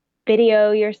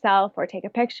video yourself or take a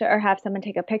picture or have someone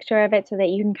take a picture of it so that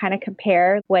you can kind of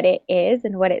compare what it is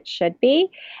and what it should be.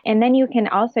 And then you can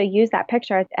also use that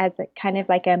picture as a kind of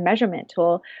like a measurement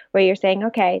tool where you're saying,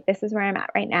 okay, this is where I'm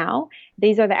at right now.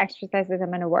 These are the exercises I'm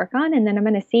going to work on. And then I'm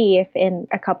going to see if in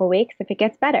a couple weeks, if it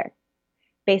gets better.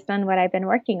 based on what I've been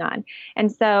working on.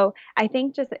 And so I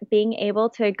think just being able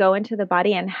to go into the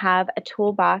body and have a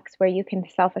toolbox where you can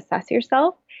self-assess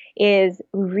yourself is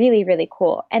really, really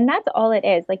cool. And that's all it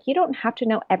is. Like, you don't have to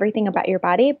know everything about your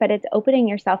body, but it's opening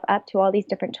yourself up to all these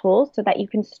different tools so that you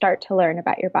can start to learn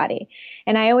about your body.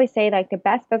 And I always say, like, the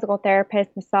best physical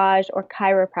therapists, massage, or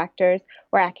chiropractors,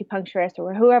 or acupuncturists,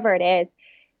 or whoever it is,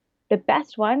 the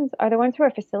best ones are the ones who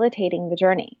are facilitating the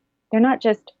journey. They're not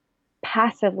just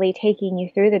passively taking you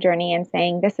through the journey and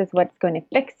saying, this is what's going to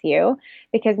fix you,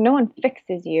 because no one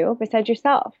fixes you besides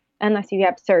yourself. Unless you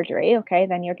have surgery, okay,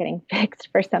 then you're getting fixed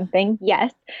for something,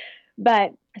 yes.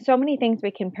 But so many things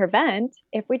we can prevent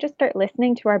if we just start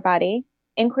listening to our body,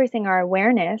 increasing our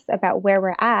awareness about where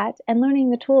we're at, and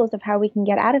learning the tools of how we can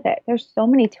get out of it. There's so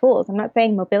many tools. I'm not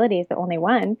saying mobility is the only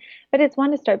one, but it's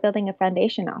one to start building a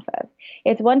foundation off of.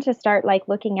 It's one to start like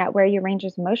looking at where your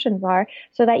ranges of motions are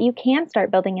so that you can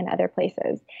start building in other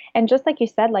places. And just like you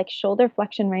said, like shoulder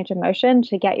flexion range of motion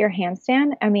to get your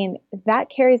handstand, I mean, that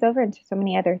carries over into so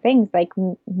many other things. Like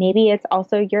maybe it's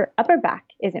also your upper back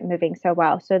isn't moving so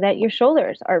well so that your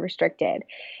shoulders are restricted.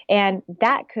 And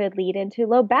that could lead into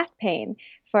low back pain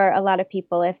for a lot of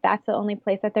people if that's the only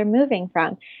place that they're moving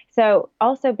from. So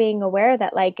also being aware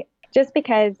that like just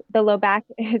because the low back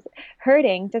is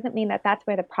hurting doesn't mean that that's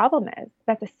where the problem is.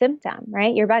 That's a symptom,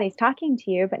 right? Your body's talking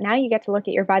to you, but now you get to look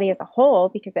at your body as a whole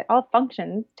because it all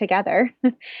functions together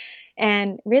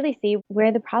and really see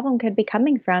where the problem could be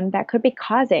coming from that could be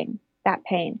causing that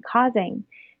pain, causing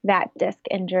that disc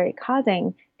injury,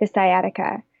 causing the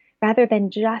sciatica, rather than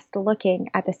just looking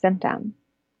at the symptom.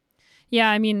 Yeah,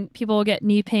 I mean, people will get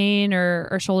knee pain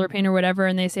or shoulder pain or whatever,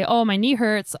 and they say, oh, my knee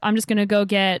hurts. I'm just going to go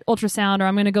get ultrasound or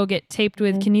I'm going to go get taped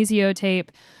with kinesio tape.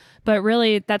 But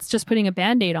really, that's just putting a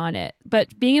Band-Aid on it.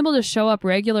 But being able to show up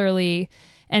regularly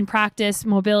and practice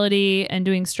mobility and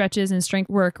doing stretches and strength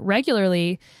work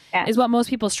regularly is what most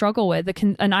people struggle with.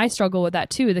 And I struggle with that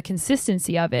too, the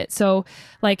consistency of it. So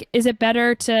like, is it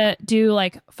better to do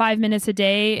like 5 minutes a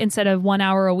day instead of 1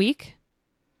 hour a week?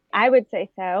 I would say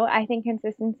so. I think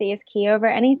consistency is key over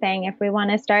anything. If we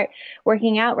want to start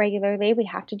working out regularly, we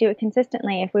have to do it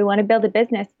consistently. If we want to build a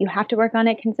business, you have to work on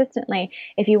it consistently.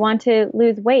 If you want to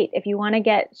lose weight, if you want to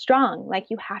get strong, like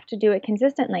you have to do it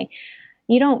consistently.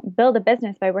 You don't build a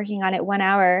business by working on it 1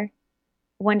 hour,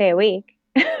 1 day a week.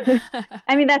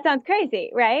 I mean, that sounds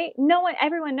crazy, right?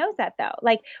 Everyone knows that though.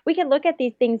 Like we can look at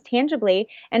these things tangibly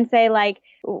and say like,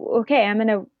 okay, I'm going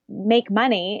to make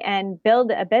money and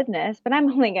build a business, but I'm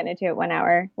only going to do it 1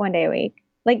 hour, 1 day a week.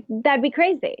 Like that'd be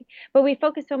crazy. But we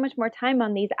focus so much more time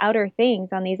on these outer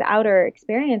things, on these outer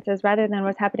experiences rather than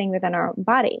what's happening within our own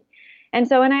body. And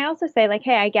so, and I also say like,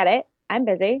 hey, I get it. I'm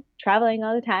busy traveling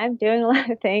all the time, doing a lot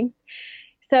of things.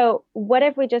 So what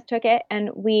if we just took it and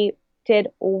we did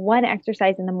one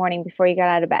exercise in the morning before you got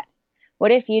out of bed? What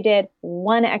if you did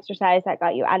one exercise that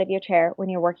got you out of your chair when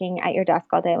you're working at your desk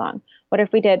all day long? What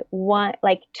if we did one,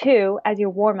 like two as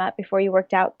your warm up before you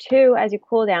worked out, two as your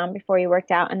cool down before you worked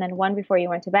out, and then one before you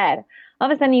went to bed? All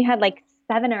of a sudden you had like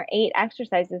 7 or 8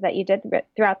 exercises that you did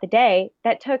throughout the day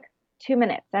that took 2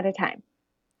 minutes at a time.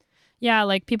 Yeah,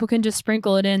 like people can just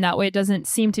sprinkle it in. That way it doesn't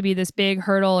seem to be this big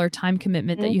hurdle or time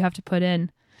commitment that you have to put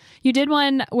in. You did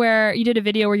one where you did a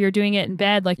video where you were doing it in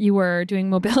bed, like you were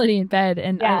doing mobility in bed.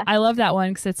 And I love that one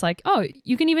because it's like, oh,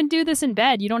 you can even do this in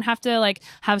bed. You don't have to like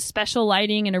have special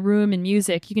lighting in a room and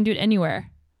music. You can do it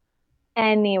anywhere.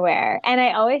 Anywhere. And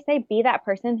I always say, be that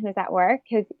person who's at work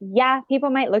because people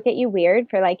might look at you weird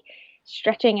for like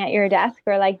stretching at your desk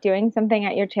or like doing something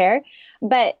at your chair.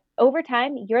 But over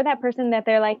time, you're that person that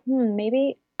they're like,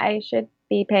 maybe I should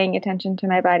be paying attention to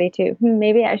my body too.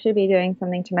 Maybe I should be doing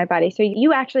something to my body. So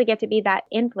you actually get to be that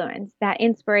influence, that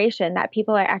inspiration that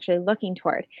people are actually looking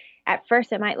toward. At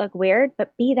first, it might look weird,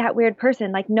 but be that weird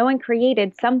person. Like no one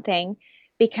created something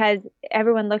because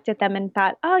everyone looked at them and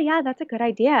thought, oh yeah, that's a good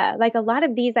idea. Like a lot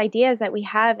of these ideas that we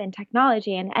have in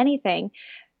technology and anything,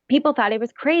 people thought it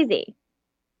was crazy.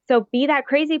 So be that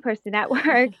crazy person at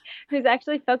work who's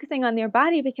actually focusing on your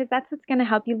body because that's what's going to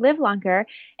help you live longer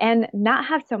and not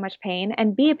have so much pain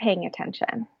and be paying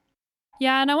attention.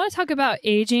 Yeah. And I want to talk about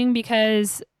aging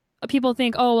because people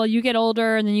think, oh, well, you get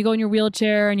older and then you go in your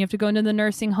wheelchair and you have to go into the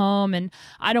nursing home. And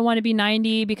I don't want to be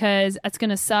 90 because that's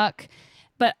going to suck.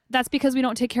 But that's because we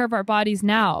don't take care of our bodies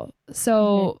now.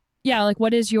 So yeah, like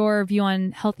what is your view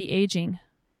on healthy aging?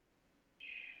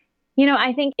 You know,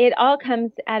 I think it all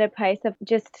comes at a price of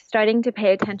just starting to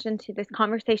pay attention to this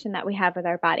conversation that we have with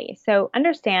our body. So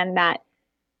understand that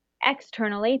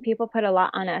externally, people put a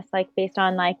lot on us, like based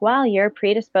on like, well, you're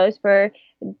predisposed for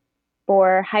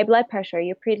for high blood pressure,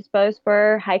 you're predisposed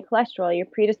for high cholesterol, you're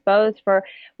predisposed for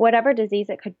whatever disease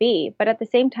it could be. But at the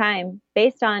same time,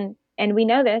 based on, and we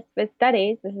know this with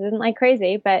studies, this isn't like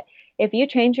crazy, but if you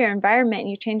change your environment and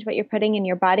you change what you're putting in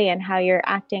your body and how you're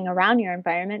acting around your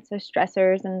environment, so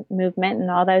stressors and movement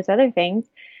and all those other things,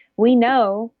 we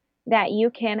know that you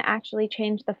can actually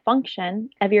change the function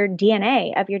of your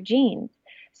DNA, of your genes.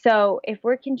 So if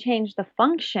we can change the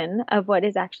function of what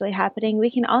is actually happening, we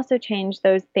can also change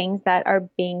those things that are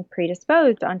being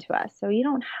predisposed onto us. So you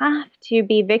don't have to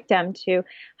be victim to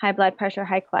high blood pressure,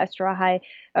 high cholesterol, high,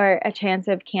 or a chance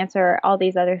of cancer, all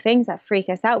these other things that freak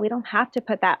us out. We don't have to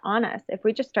put that on us if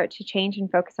we just start to change and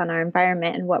focus on our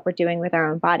environment and what we're doing with our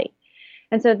own body.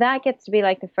 And so that gets to be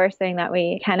like the first thing that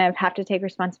we kind of have to take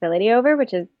responsibility over,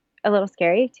 which is a little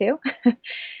scary too.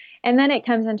 And then it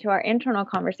comes into our internal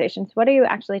conversations. What are you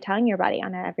actually telling your body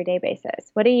on an everyday basis?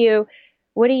 What are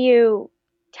you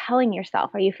telling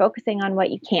yourself? Are you focusing on what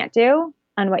you can't do,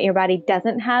 on what your body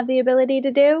doesn't have the ability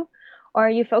to do? Or are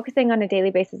you focusing on a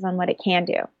daily basis on what it can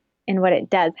do and what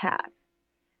it does have?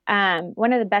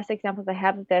 One of the best examples I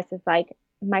have of this is like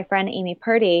my friend Amy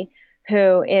Purdy,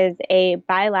 who is a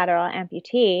bilateral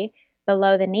amputee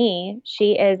below the knee.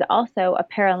 She is also a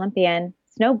Paralympian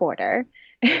snowboarder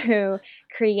who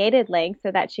created legs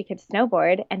so that she could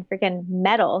snowboard and freaking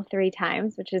medal 3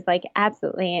 times, which is like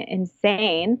absolutely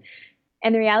insane.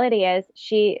 And the reality is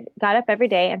she got up every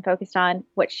day and focused on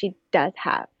what she does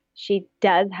have. She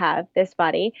does have this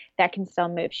body that can still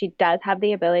move. She does have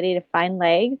the ability to find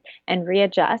legs and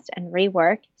readjust and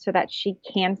rework so that she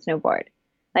can snowboard.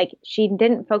 Like she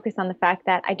didn't focus on the fact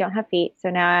that I don't have feet, so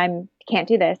now I can't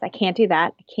do this, I can't do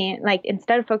that, I can't, like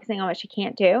instead of focusing on what she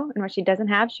can't do and what she doesn't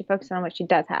have, she focused on what she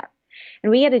does have. And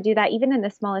we had to do that even in the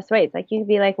smallest ways. Like you could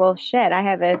be like, well, shit, I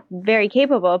have a very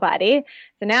capable body,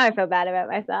 so now I feel bad about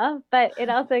myself. But it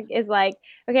also is like,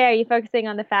 okay, are you focusing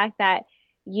on the fact that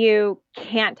you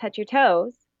can't touch your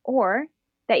toes, or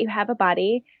that you have a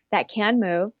body that can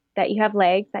move, that you have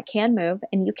legs that can move,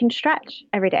 and you can stretch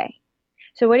every day?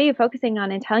 So what are you focusing on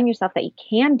and telling yourself that you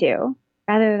can do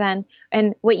rather than,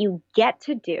 and what you get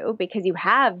to do because you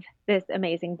have this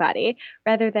amazing body,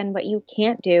 rather than what you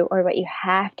can't do or what you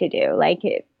have to do? Like,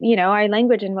 our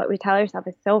language and what we tell ourselves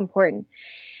is so important.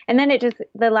 And then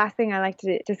the last thing I like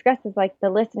to discuss is like the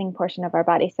listening portion of our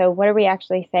body. So what are we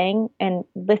actually saying and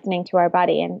listening to our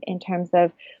body in terms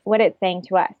of what it's saying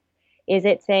to us? Is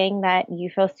it saying that you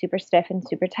feel super stiff and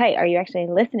super tight? Are you actually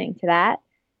listening to that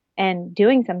and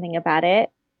doing something about it?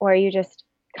 Or are you just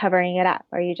covering it up?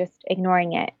 Are you just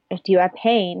ignoring it? If you have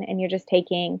pain and you're just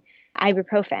taking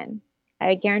ibuprofen,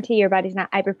 I guarantee your body's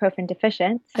not ibuprofen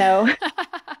deficient. So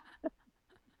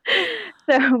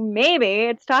so maybe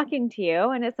it's talking to you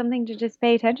and it's something to just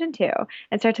pay attention to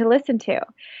and start to listen to.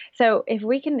 So if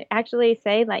we can actually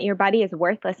say that your body is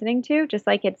worth listening to, just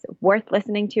like it's worth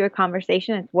listening to a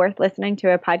conversation, it's worth listening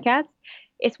to a podcast,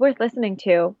 it's worth listening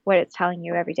to what it's telling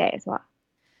you every day as well.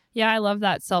 Yeah, I love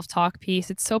that self-talk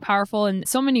piece. It's so powerful in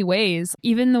so many ways,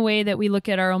 even the way that we look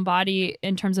at our own body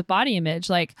in terms of body image.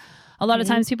 Like a lot of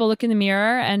times people look in the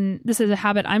mirror, and this is a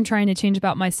habit I'm trying to change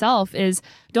about myself, is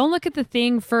don't look at the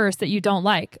thing first that you don't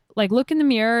like. Like look in the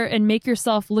mirror and make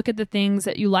yourself look at the things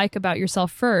that you like about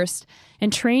yourself first,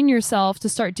 and train yourself to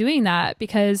start doing that,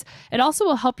 because it also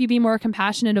will help you be more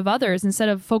compassionate of others instead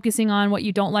of focusing on what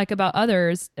you don't like about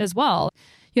others as well.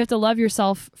 You have to love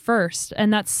yourself first.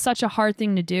 And that's such a hard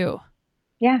thing to do.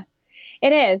 Yeah,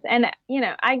 it is. And,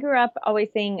 I grew up always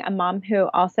seeing a mom who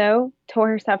also tore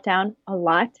herself down a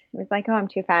lot. It was like, oh, I'm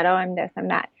too fat. Oh, I'm this, I'm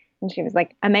that. And she was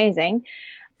like, amazing.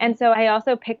 And so I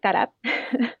also picked that up.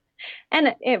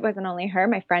 And it wasn't only her,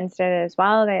 my friends did it as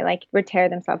well. They would tear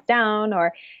themselves down,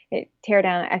 or tear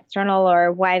down external,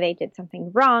 or why they did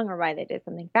something wrong or why they did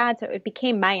something bad. So it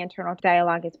became my internal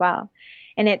dialogue as well.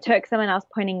 And it took someone else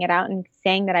pointing it out and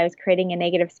saying that I was creating a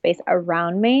negative space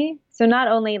around me. So not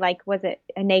only was it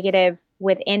a negative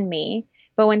within me,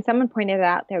 but when someone pointed it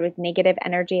out, there was negative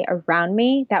energy around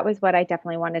me. That was what I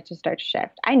definitely wanted to start to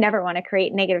shift. I never want to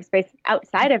create negative space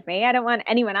outside of me. I don't want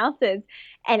anyone else's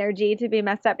energy to be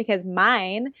messed up because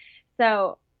mine.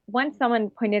 So once someone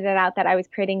pointed it out that I was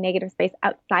creating negative space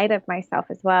outside of myself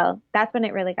as well, that's when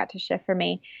it really got to shift for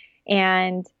me.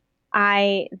 And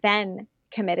I then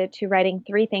committed to writing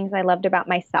 3 things I loved about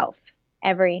myself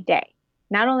every day.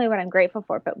 Not only what I'm grateful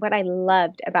for, but what I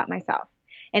loved about myself.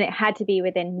 And it had to be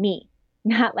within me,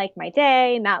 not like my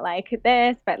day, not like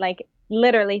this, but like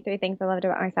literally 3 things I loved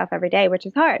about myself every day, which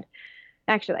is hard,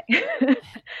 actually.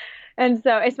 And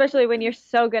so, especially when you're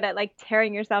so good at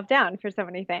tearing yourself down for so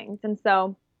many things. And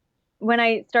so when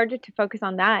I started to focus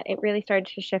on that, it really started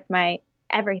to shift my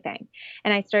everything.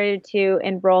 And I started to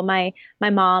enroll my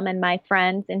mom and my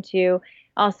friends into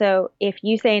also, if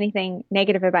you say anything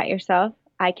negative about yourself,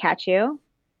 I catch you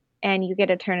and you get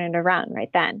to turn it around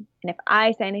right then. And if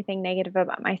I say anything negative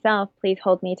about myself, please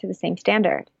hold me to the same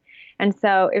standard. And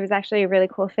so it was actually a really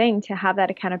cool thing to have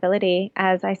that accountability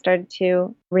as I started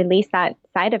to release that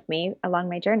side of me along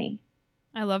my journey.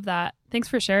 I love that. Thanks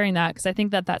for sharing that, because I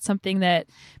think that that's something that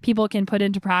people can put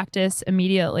into practice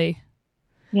immediately.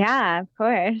 Yeah, of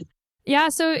course. Yeah.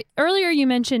 So earlier you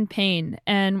mentioned pain,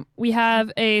 and we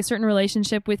have a certain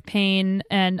relationship with pain,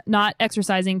 and not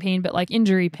exercising pain, but like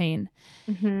injury pain.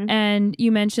 Mm-hmm. And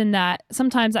you mentioned that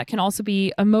sometimes that can also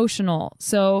be emotional.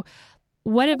 So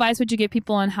what advice would you give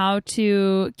people on how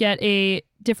to get a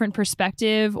different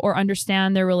perspective or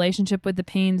understand their relationship with the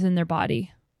pains in their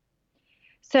body?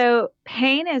 So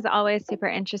pain is always super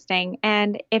interesting.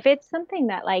 And if it's something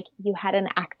that like you had an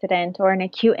accident or an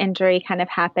acute injury kind of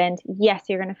happened, yes,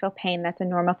 you're going to feel pain. That's a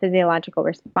normal physiological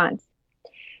response.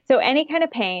 So any kind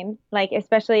of pain, like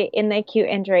especially in the acute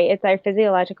injury, it's our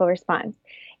physiological response.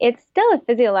 It's still a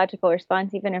physiological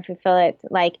response, even if we feel it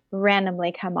like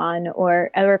randomly come on,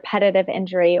 or a repetitive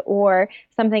injury, or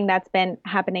something that's been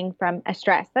happening from a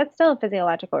stress. That's still a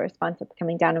physiological response that's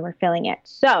coming down and we're feeling it.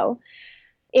 So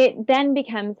it then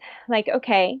becomes like,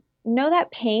 okay, know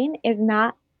that pain is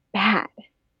not bad.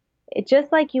 It's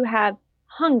just like you have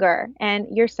hunger and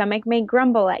your stomach may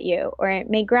grumble at you, or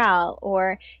it may growl,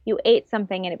 or you ate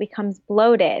something and it becomes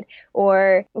bloated,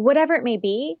 or whatever it may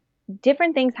be.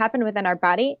 Different things happen within our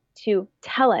body to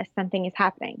tell us something is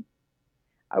happening.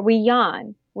 We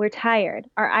yawn, we're tired,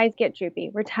 our eyes get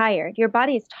droopy, we're tired. Your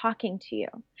body is talking to you.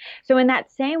 So, in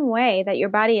that same way that your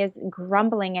body is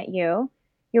grumbling at you,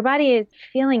 your body is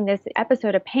feeling this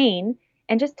episode of pain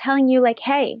and just telling you, like,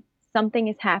 hey, something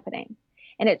is happening.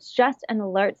 And it's just an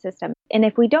alert system. And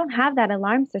if we don't have that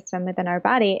alarm system within our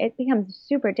body, it becomes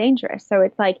super dangerous. So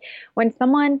it's like when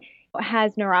someone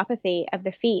has neuropathy of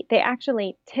the feet, they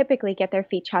actually typically get their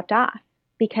feet chopped off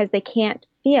because they can't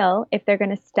feel if they're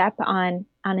going to step on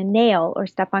a nail or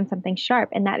step on something sharp.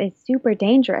 And that is super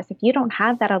dangerous. If you don't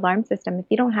have that alarm system, if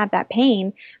you don't have that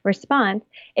pain response,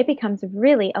 it becomes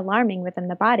really alarming within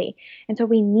the body. And so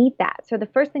we need that. So the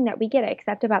first thing that we get to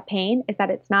accept about pain is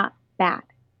that it's not bad.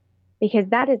 Because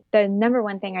that is the number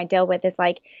one thing I deal with, is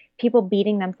like people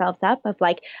beating themselves up of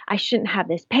like, I shouldn't have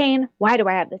this pain. Why do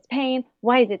I have this pain?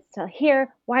 Why is it still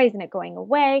here? Why isn't it going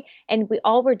away? And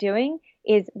all we're doing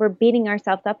is we're beating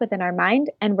ourselves up within our mind,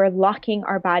 and we're locking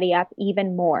our body up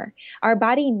even more. Our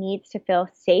body needs to feel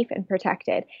safe and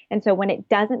protected. And so when it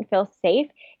doesn't feel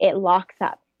safe, it locks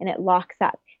up and it locks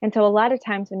up. And so a lot of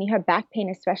times when you have back pain,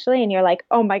 especially, and you're like,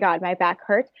 oh my God, my back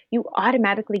hurts, you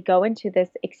automatically go into this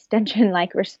extension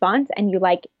like response and you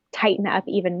like tighten up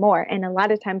even more. And a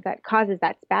lot of times that causes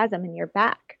that spasm in your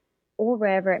back or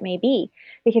wherever it may be,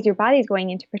 because your body's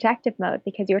going into protective mode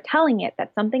because you're telling it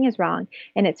that something is wrong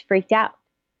and it's freaked out.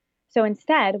 So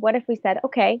instead, what if we said,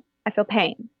 okay, I feel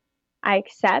pain. I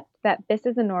accept that this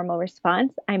is a normal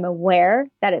response. I'm aware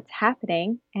that it's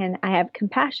happening, and I have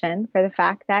compassion for the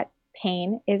fact that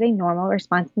pain is a normal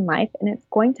response in life and it's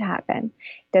going to happen.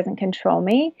 It doesn't control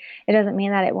me. It doesn't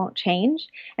mean that it won't change.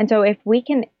 And so if we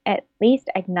can at least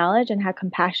acknowledge and have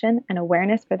compassion and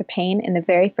awareness for the pain in the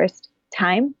very first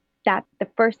time, that's the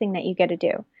first thing that you get to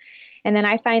do. And then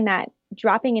I find that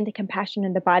dropping into compassion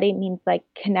in the body means like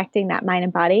connecting that mind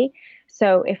and body.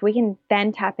 So if we can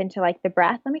then tap into like the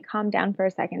breath, let me calm down for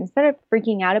a second. Instead of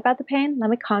freaking out about the pain, let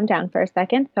me calm down for a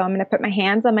second. So I'm going to put my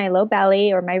hands on my low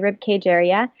belly or my rib cage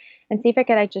area and see if I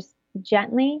could just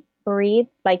gently breathe,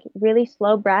 like really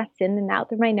slow breaths in and out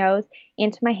through my nose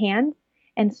into my hands,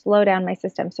 and slow down my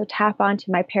system. So tap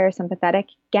onto my parasympathetic,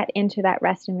 get into that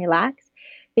rest and relax.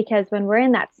 Because when we're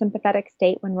in that sympathetic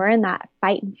state, when we're in that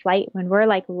fight and flight, when we're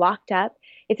like locked up,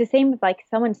 it's the same with like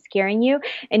someone scaring you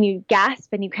and you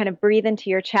gasp and you kind of breathe into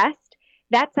your chest.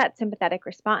 That's that sympathetic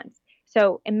response.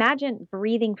 So imagine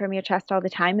breathing from your chest all the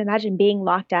time. Imagine being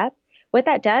locked up. What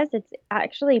that does, it's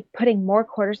actually putting more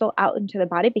cortisol out into the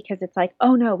body because it's like,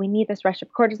 oh no, we need this rush of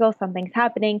cortisol. Something's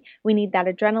happening. We need that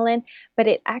adrenaline. But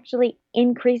it actually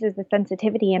increases the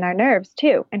sensitivity in our nerves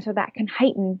too. And so that can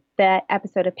heighten the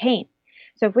episode of pain.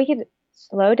 So if we could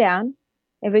slow down,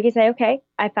 if we could say, okay,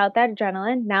 I felt that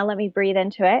adrenaline. Now let me breathe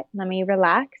into it. Let me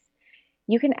relax.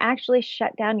 You can actually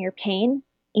shut down your pain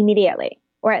immediately,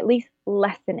 or at least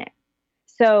lessen it.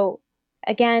 So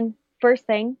again, first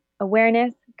thing,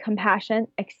 awareness, compassion,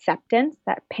 acceptance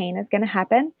that pain is going to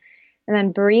happen, and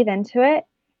then breathe into it,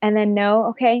 and then know,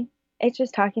 okay, it's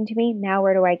just talking to me. Now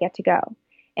where do I get to go?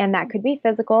 And that could be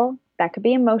physical. That could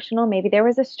be emotional. Maybe there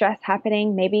was a stress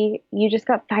happening. Maybe you just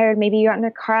got fired. Maybe you got in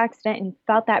a car accident and you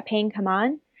felt that pain come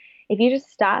on. If you just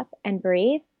stop and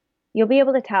breathe, you'll be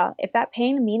able to tell if that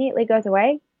pain immediately goes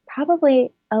away,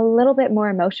 probably a little bit more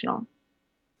emotional.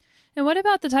 And what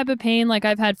about the type of pain, like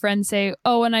I've had friends say,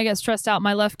 oh, when I get stressed out,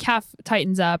 my left calf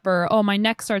tightens up, or, oh, my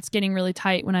neck starts getting really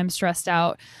tight when I'm stressed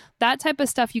out. That type of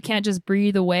stuff you can't just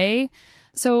breathe away.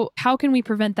 So how can we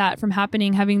prevent that from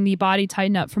happening, having the body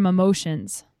tighten up from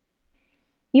emotions?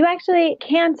 You actually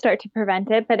can start to prevent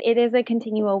it, but it is a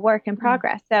continual work in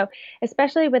progress. So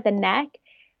especially with the neck,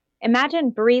 imagine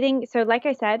breathing. So like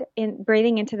I said, in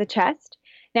breathing into the chest.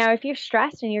 Now, if you're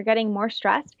stressed and you're getting more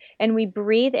stressed and we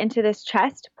breathe into this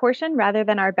chest portion rather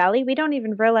than our belly, we don't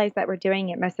even realize that we're doing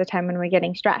it most of the time when we're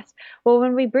getting stressed. Well,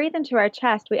 when we breathe into our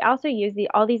chest, we also use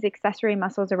all these accessory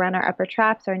muscles around our upper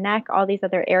traps, our neck, all these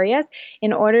other areas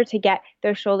in order to get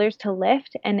those shoulders to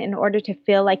lift and in order to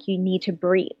feel like you need to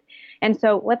breathe. And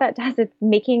so what that does is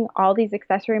making all these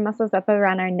accessory muscles up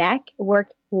around our neck work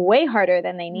way harder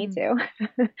than they need to.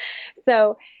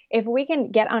 So if we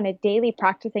can get on a daily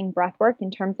practicing breath work in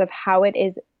terms of how it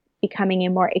is becoming a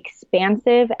more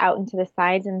expansive out into the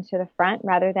sides and to the front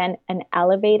rather than an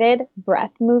elevated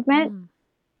breath movement,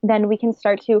 then we can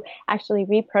start to actually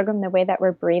reprogram the way that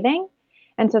we're breathing.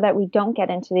 And so that we don't get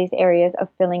into these areas of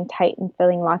feeling tight and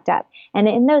feeling locked up. And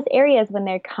in those areas, when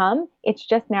they come, it's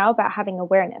just now about having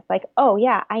awareness. Like, oh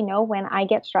yeah, I know when I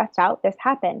get stressed out, this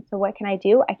happens. So what can I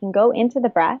do? I can go into the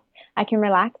breath, I can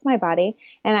relax my body,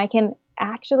 and I can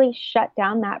actually shut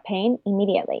down that pain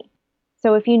immediately.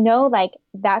 So if you know like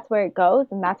that's where it goes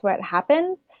and that's where it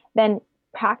happens, then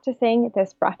practicing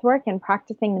this breath work and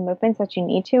practicing the movements that you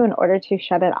need to in order to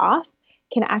shut it off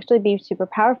can actually be super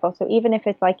powerful. So even if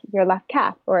it's like your left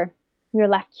calf or your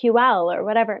left QL or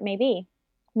whatever it may be,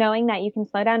 knowing that you can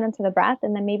slow down into the breath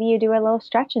and then maybe you do a little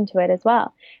stretch into it as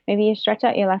well. Maybe you stretch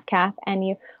out your left calf and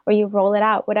you roll it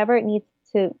out, whatever it needs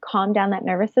to calm down that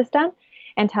nervous system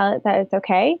and tell it that it's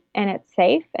okay and it's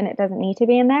safe and it doesn't need to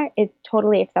be in there is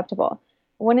totally acceptable.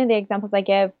 One of the examples I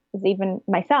give is even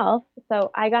myself.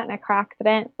 So I got in a car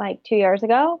accident like 2 years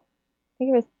ago. I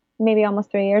think it was maybe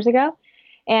almost 3 years ago.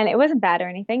 And it wasn't bad or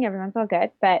anything. Everyone's all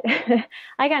good. But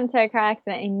I got into a car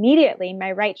accident. Immediately,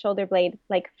 my right shoulder blade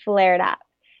like flared up.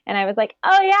 And I was like,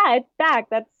 oh yeah, it's back.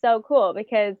 That's so cool.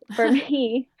 Because for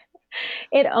me,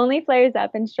 it only flares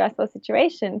up in stressful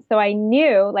situations. So I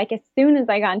knew like as soon as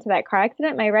I got into that car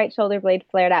accident, my right shoulder blade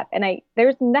flared up. And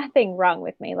there's nothing wrong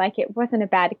with me. Like it wasn't a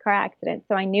bad car accident.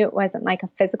 So I knew it wasn't like a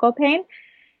physical pain.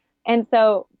 And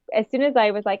so as soon as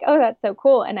I was like, oh, that's so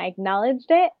cool. And I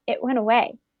acknowledged it, it went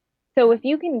away. So if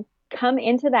you can come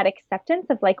into that acceptance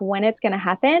of like when it's going to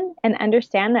happen and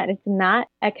understand that it's not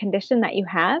a condition that you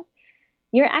have,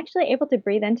 you're actually able to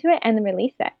breathe into it and then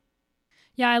release it.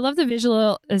 Yeah, I love the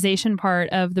visualization part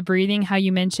of the breathing, how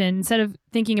you mentioned, instead of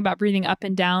thinking about breathing up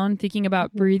and down, thinking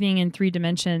about breathing in 3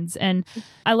 dimensions. And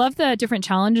I love the different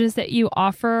challenges that you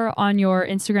offer on your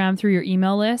Instagram through your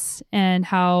email list and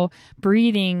how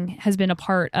breathing has been a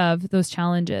part of those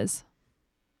challenges.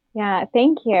 Yeah,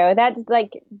 thank you. That's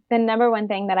like the number one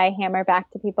thing that I hammer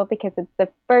back to people because it's the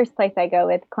first place I go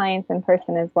with clients in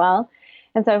person as well.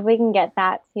 And so if we can get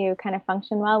that to kind of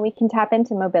function well, we can tap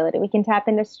into mobility, we can tap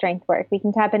into strength work, we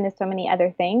can tap into so many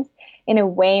other things in a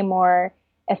way more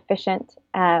efficient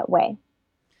way.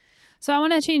 So I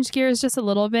want to change gears just a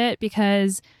little bit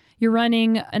because you're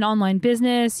running an online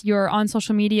business, you're on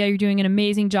social media, you're doing an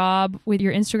amazing job with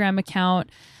your Instagram account.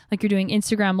 Like you're doing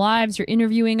Instagram lives, you're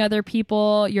interviewing other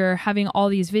people, you're having all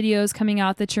these videos coming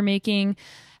out that you're making.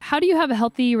 How do you have a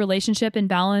healthy relationship and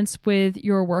balance with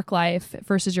your work life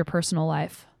versus your personal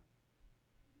life?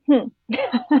 I don't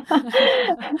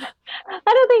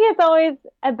think it's always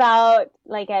about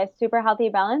like a super healthy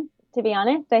balance, to be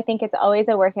honest. I think it's always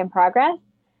a work in progress.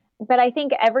 But I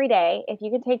think every day, if you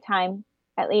could take time,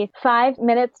 at least 5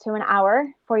 minutes to an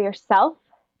hour for yourself,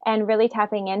 and really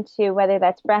tapping into whether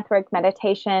that's breath work,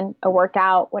 meditation, a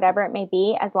workout, whatever it may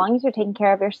be, as long as you're taking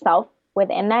care of yourself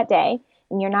within that day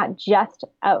and you're not just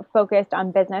focused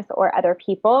on business or other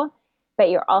people, but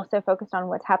you're also focused on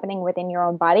what's happening within your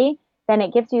own body, then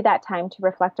it gives you that time to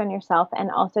reflect on yourself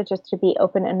and also just to be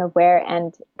open and aware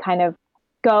and kind of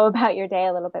go about your day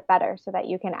a little bit better so that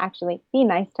you can actually be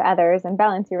nice to others and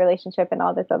balance your relationship and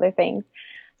all these other things.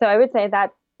 So I would say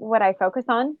that's what I focus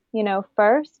on,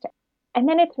 first. And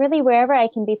then it's really wherever I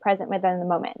can be present within the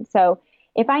moment. So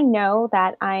if I know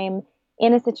that I'm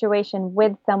in a situation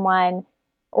with someone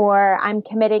or I'm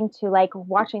committing to like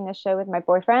watching this show with my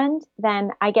boyfriend,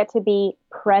 then I get to be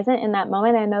present in that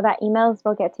moment. I know that emails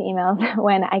will get to emails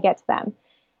when I get to them.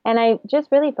 And I just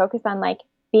really focus on like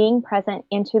being present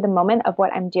into the moment of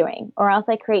what I'm doing, or else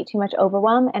I create too much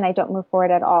overwhelm and I don't move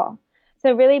forward at all.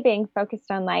 So really being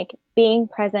focused on like being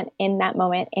present in that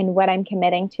moment in what I'm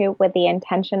committing to with the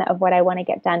intention of what I want to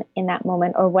get done in that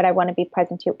moment or what I want to be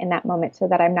present to in that moment so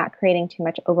that I'm not creating too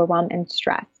much overwhelm and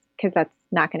stress, because that's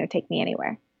not going to take me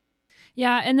anywhere.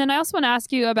 Yeah. And then I also want to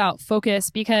ask you about focus,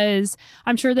 because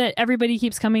I'm sure that everybody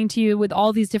keeps coming to you with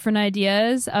all these different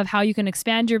ideas of how you can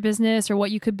expand your business or what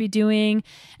you could be doing.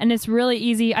 And it's really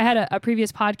easy. I had a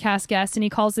previous podcast guest and he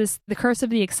calls this the curse of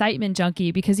the excitement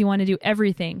junkie, because you want to do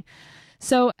everything.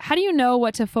 So how do you know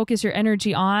what to focus your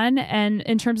energy on? And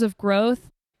in terms of growth,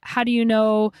 how do you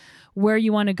know where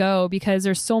you want to go? Because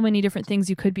there's so many different things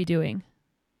you could be doing.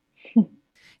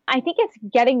 I think it's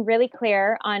getting really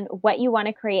clear on what you want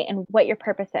to create and what your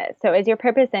purpose is. So is your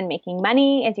purpose in making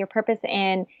money? Is your purpose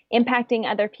in impacting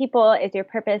other people? Is your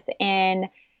purpose in,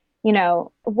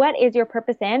 what is your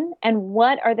purpose in? And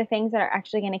what are the things that are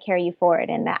actually going to carry you forward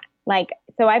in that? Like,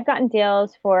 so I've gotten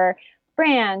deals for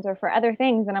brands or for other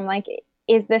things. And I'm like,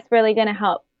 is this really going to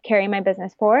help carry my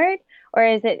business forward? Or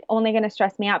is it only going to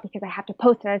stress me out because I have to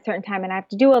post at a certain time and I have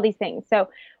to do all these things? So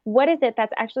what is it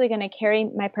that's actually going to carry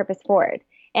my purpose forward?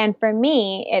 And for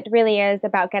me, it really is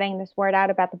about getting this word out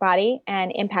about the body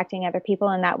and impacting other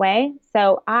people in that way.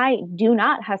 So I do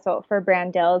not hustle for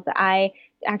brand deals. I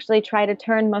actually try to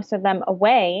turn most of them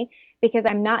away, because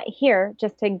I'm not here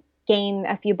just to gain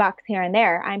a few bucks here and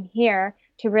there. I'm here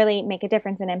to really make a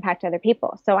difference and impact other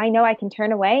people. So I know I can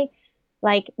turn away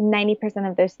like 90%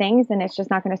 of those things and it's just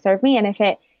not going to serve me. And if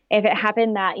it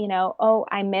happened that,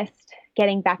 I missed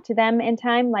getting back to them in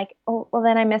time, like, oh, well,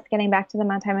 then I missed getting back to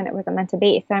them on time and it wasn't meant to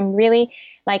be. So I'm really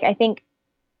I think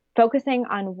focusing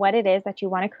on what it is that you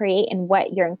want to create and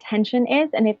what your intention is.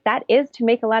 And if that is to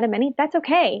make a lot of money, that's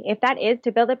okay. If that is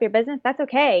to build up your business, that's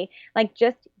okay. Like,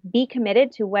 just be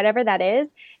committed to whatever that is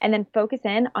and then focus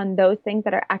in on those things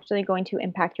that are actually going to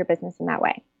impact your business in that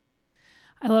way.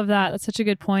 I love that. That's such a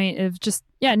good point of just,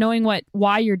 knowing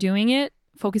why you're doing it,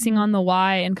 focusing on the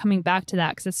why and coming back to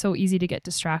that, because it's so easy to get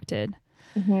distracted.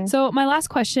 Mm-hmm. So my last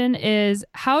question is,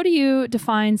 how do you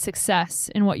define success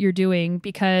in what you're doing?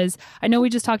 Because I know we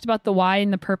just talked about the why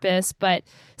and the purpose, but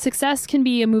success can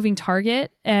be a moving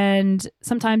target, and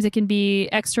sometimes it can be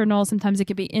external, sometimes it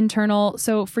can be internal.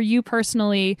 So for you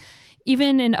personally,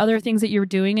 even in other things that you're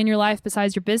doing in your life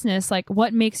besides your business, like,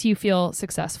 what makes you feel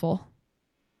successful?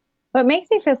 What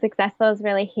makes me feel successful is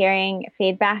really hearing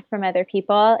feedback from other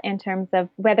people in terms of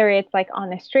whether it's like on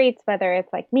the streets, whether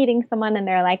it's like meeting someone and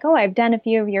they're like, oh, I've done a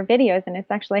few of your videos and it's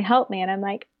actually helped me. And I'm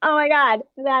like, oh my God,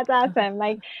 that's awesome.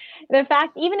 Like, the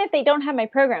fact, even if they don't have my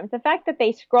programs, the fact that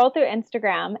they scroll through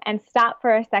Instagram and stop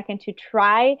for a second to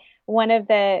try one of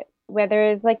the, whether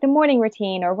it's like the morning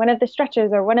routine or one of the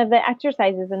stretches or one of the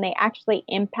exercises, and they actually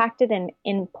impacted and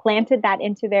implanted that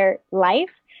into their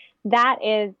life, that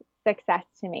is success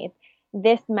to me.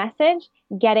 This message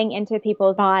getting into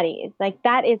people's bodies, like,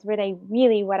 that is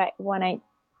really what I want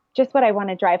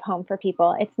to drive home for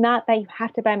people. It's not that you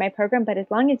have to buy my program, but as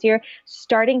long as you're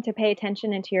starting to pay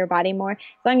attention into your body more, as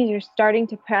long as you're starting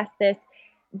to press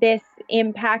this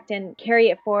impact and carry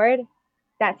it forward,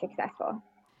 that's successful.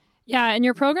 Yeah, and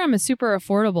your program is super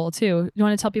affordable too. You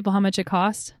want to tell people how much it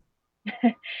costs?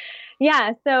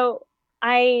 Yeah, so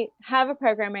I have a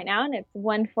program right now and it's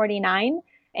 $149.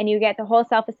 And you get the whole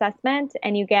self-assessment,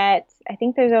 and you get, I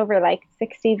think there's over like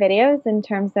 60 videos in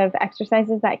terms of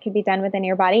exercises that could be done within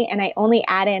your body. And I only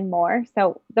add in more.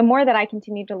 So the more that I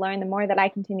continue to learn, the more that I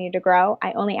continue to grow,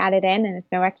 I only add it in, and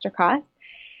it's no extra cost.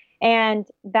 And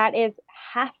that is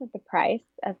half of the price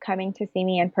of coming to see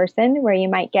me in person, where you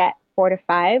might get 4 to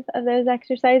 5 of those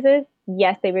exercises.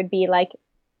 Yes, they would be like,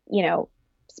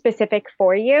 specific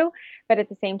for you, but at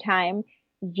the same time,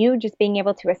 you just being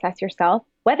able to assess yourself,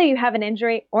 whether you have an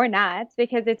injury or not,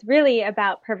 because it's really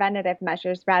about preventative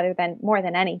measures more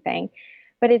than anything.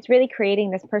 But it's really creating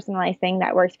this personalized thing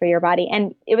that works for your body.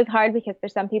 And it was hard because for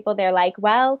some people, they're like,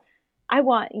 well, I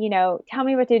want, tell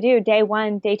me what to do day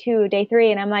 1, day 2, day 3.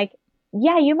 And I'm like,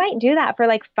 yeah, you might do that for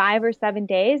like 5 or 7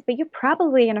 days, but you're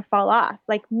probably going to fall off,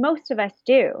 like most of us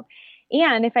do.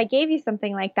 And if I gave you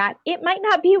something like that, it might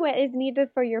not be what is needed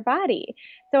for your body.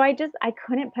 So I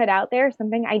couldn't put out there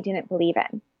something I didn't believe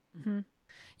in. Mm-hmm.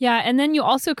 Yeah. And then you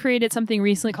also created something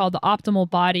recently called the Optimal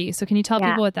Body. So can you tell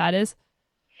people what that is?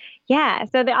 Yeah.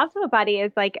 So the Optimal Body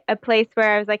is like a place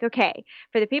where I was like, okay,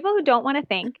 for the people who don't want to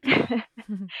think,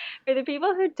 for the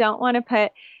people who don't want to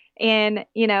put in,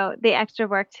 the extra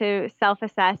work to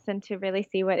self-assess and to really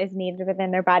see what is needed within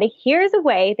their body, here's a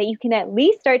way that you can at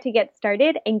least start to get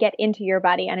started and get into your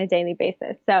body on a daily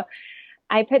basis. So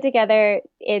I put together,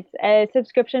 it's a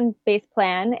subscription-based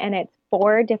plan, and it's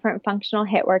 4 different functional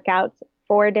HIIT workouts,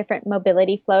 4 different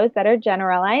mobility flows that are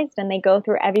generalized, and they go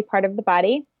through every part of the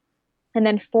body. And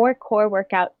then 4 core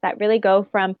workouts that really go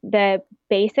from the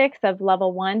basics of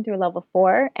level 1 through level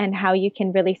 4 and how you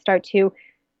can really start to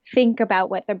think about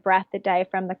what the breath, the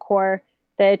diaphragm, the core,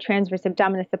 the transverse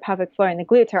abdominis, the pelvic floor, and the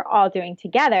glutes are all doing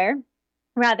together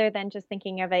rather than just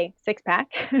thinking of a six-pack.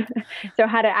 So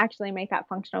how to actually make that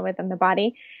functional within the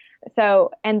body. So,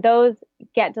 and those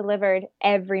get delivered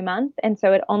every month. And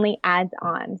so it only adds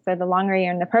on. So the longer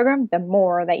you're in the program, the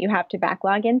more that you have to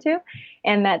backlog into.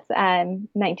 And that's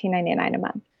 $19.99 a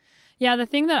month. Yeah, the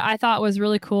thing that I thought was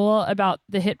really cool about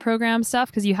the HIIT program stuff,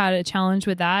 because you had a challenge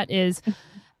with that, is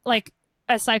like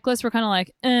as cyclists, we're kind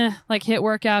of like HIIT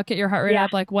workout, get your heart rate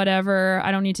up, like whatever,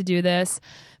 I don't need to do this.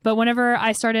 But whenever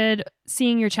I started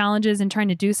seeing your challenges and trying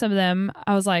to do some of them,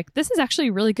 I was like, this is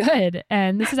actually really good.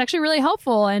 And this is actually really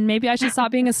helpful. And maybe I should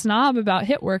stop being a snob about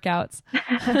HIIT workouts.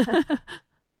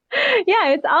 Yeah,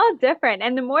 it's all different.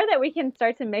 And the more that we can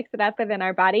start to mix it up within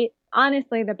our body,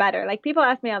 honestly, the better. Like people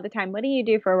ask me all the time, what do you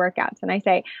do for workouts? And I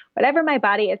say, whatever my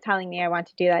body is telling me I want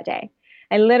to do that day.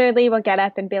 I literally will get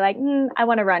up and be like, I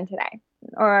want to run today.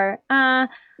 Or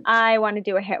I want to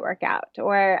do a HIIT workout,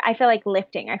 or I feel like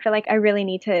lifting. I feel like I really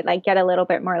need to like get a little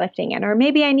bit more lifting in, or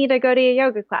maybe I need to go to a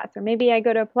yoga class, or maybe I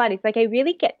go to a Pilates. Like I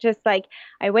really get just like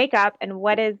I wake up and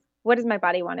what does my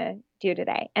body want to do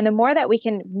today? And the more that we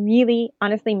can really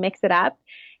honestly mix it up,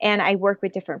 and I work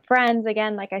with different friends,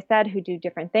 again, like I said, who do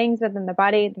different things within the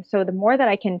body. So the more that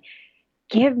I can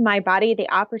give my body the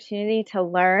opportunity to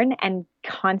learn and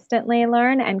constantly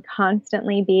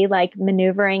be like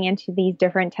maneuvering into these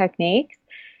different techniques,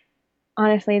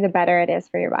 honestly, the better it is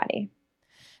for your body.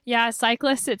 Yeah,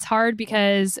 cyclists, it's hard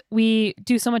because we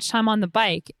do so much time on the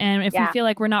bike. And if we feel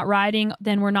like we're not riding,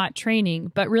 then we're not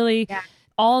training. But really,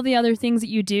 all the other things that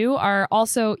you do are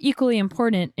also equally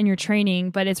important in your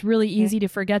training. But it's really easy to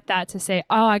forget that, to say,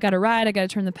 oh, I got to ride, I got to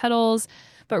turn the pedals.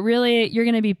 But really, you're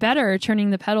going to be better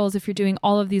turning the pedals if you're doing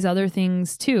all of these other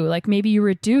things too. Like maybe you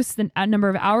reduce the number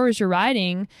of hours you're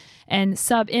riding and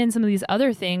sub in some of these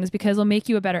other things, because it'll make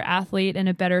you a better athlete and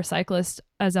a better cyclist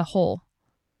as a whole.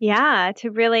 Yeah, to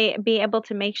really be able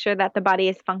to make sure that the body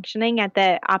is functioning at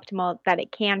the optimal that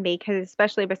it can be, because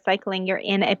especially with cycling, you're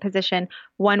in a position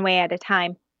one way at a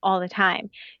time all the time.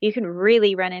 You can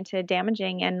really run into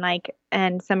damaging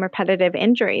and some repetitive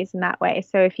injuries in that way.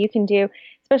 So if you can do,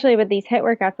 especially with these HIIT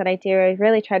workouts that I do, I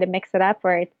really try to mix it up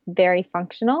where it's very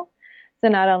functional. So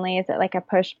not only is it like a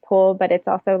push pull, but it's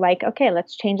also like, okay,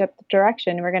 let's change up the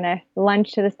direction. We're going to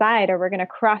lunge to the side, or we're going to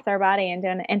cross our body and do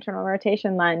an internal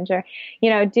rotation lunge, or,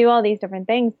 do all these different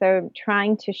things. So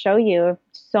trying to show you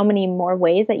so many more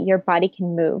ways that your body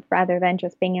can move rather than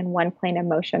just being in one plane of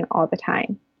motion all the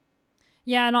time.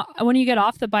 Yeah, and when you get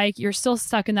off the bike, you're still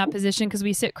stuck in that position because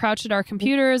we sit crouched at our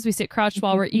computers. We sit crouched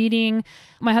while we're eating.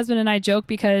 My husband and I joke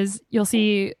because you'll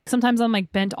see sometimes I'm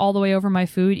like bent all the way over my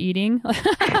food eating.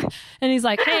 And he's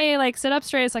like, hey, like sit up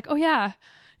straight. It's like, oh, yeah.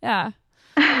 Yeah.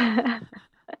 And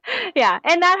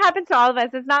that happens to all of us.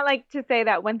 It's not like to say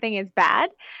that one thing is bad,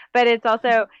 but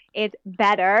it's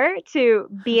better to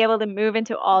be able to move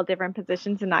into all different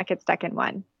positions and not get stuck in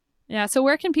one. Yeah. So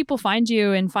where can people find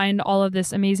you and find all of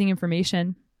this amazing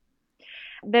information?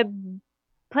 The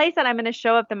place that I'm going to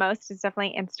show up the most is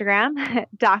definitely Instagram,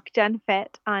 DocJenFit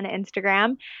on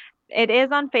Instagram. It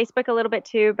is on Facebook a little bit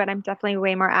too, but I'm definitely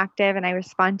way more active and I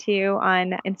respond to you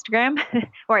on Instagram,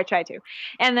 or I try to.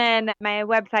 And then my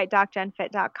website,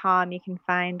 DocJenFit.com, you can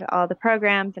find all the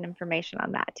programs and information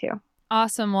on that too.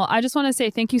 Awesome. Well, I just want to say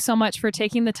thank you so much for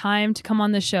taking the time to come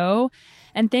on the show.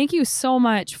 And thank you so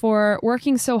much for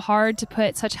working so hard to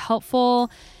put such helpful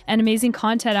and amazing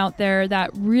content out there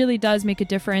that really does make a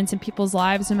difference in people's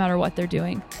lives no matter what they're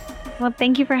doing. Well,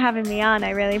 thank you for having me on.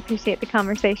 I really appreciate the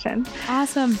conversation.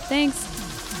 Awesome. Thanks.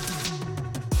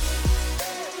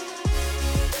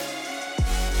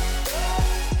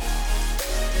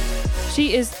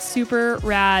 She is super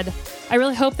rad. I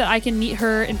really hope that I can meet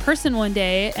her in person one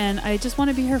day, and I just want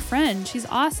to be her friend. She's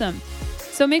awesome.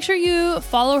 So make sure you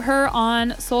follow her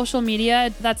on social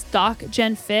media. That's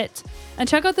DocJenFit. And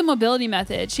check out the mobility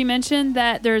method. She mentioned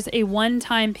that there's a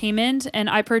one-time payment, and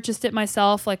I purchased it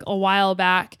myself like a while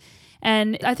back.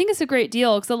 And I think it's a great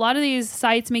deal because a lot of these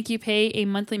sites make you pay a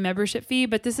monthly membership fee,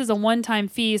 but this is a one-time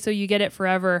fee, so you get it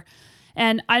forever.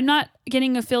 And I'm not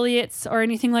getting affiliates or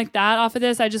anything like that off of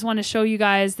this. I just want to show you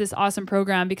guys this awesome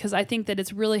program because I think that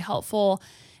it's really helpful.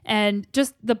 And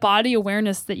just the body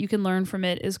awareness that you can learn from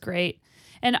it is great.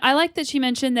 And I like that she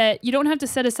mentioned that you don't have to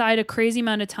set aside a crazy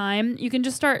amount of time. You can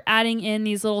just start adding in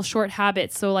these little short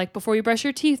habits. So like before you brush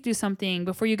your teeth, do something.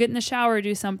 Before you get in the shower,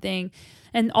 do something.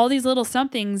 And all these little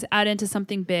somethings add into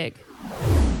something big.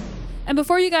 And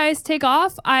before you guys take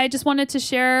off, I just wanted to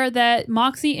share that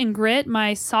Moxie and Grit,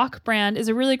 my sock brand, is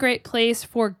a really great place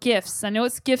for gifts. I know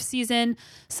it's gift season.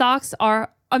 Socks are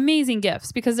amazing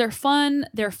gifts because they're fun,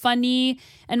 they're funny,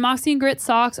 and Moxie and Grit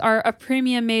socks are a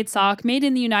premium made sock made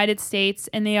in the United States,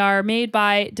 and they are made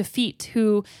by DocJenFit,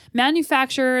 who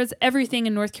manufactures everything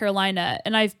in North Carolina.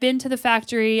 And I've been to the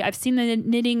factory, I've seen the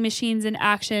knitting machines in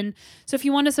action. So if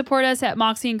you want to support us at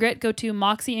Moxie and Grit, go to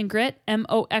Moxie and Grit,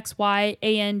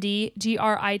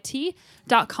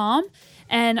 MoxyandGrit.com.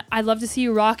 And I'd love to see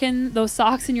you rocking those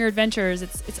socks in your adventures.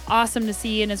 It's awesome to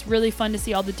see, and it's really fun to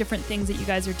see all the different things that you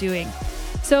guys are doing.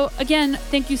 So again,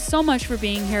 thank you so much for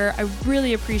being here. I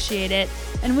really appreciate it,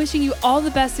 and wishing you all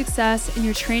the best success in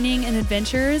your training and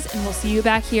adventures. And we'll see you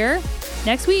back here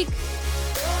next week.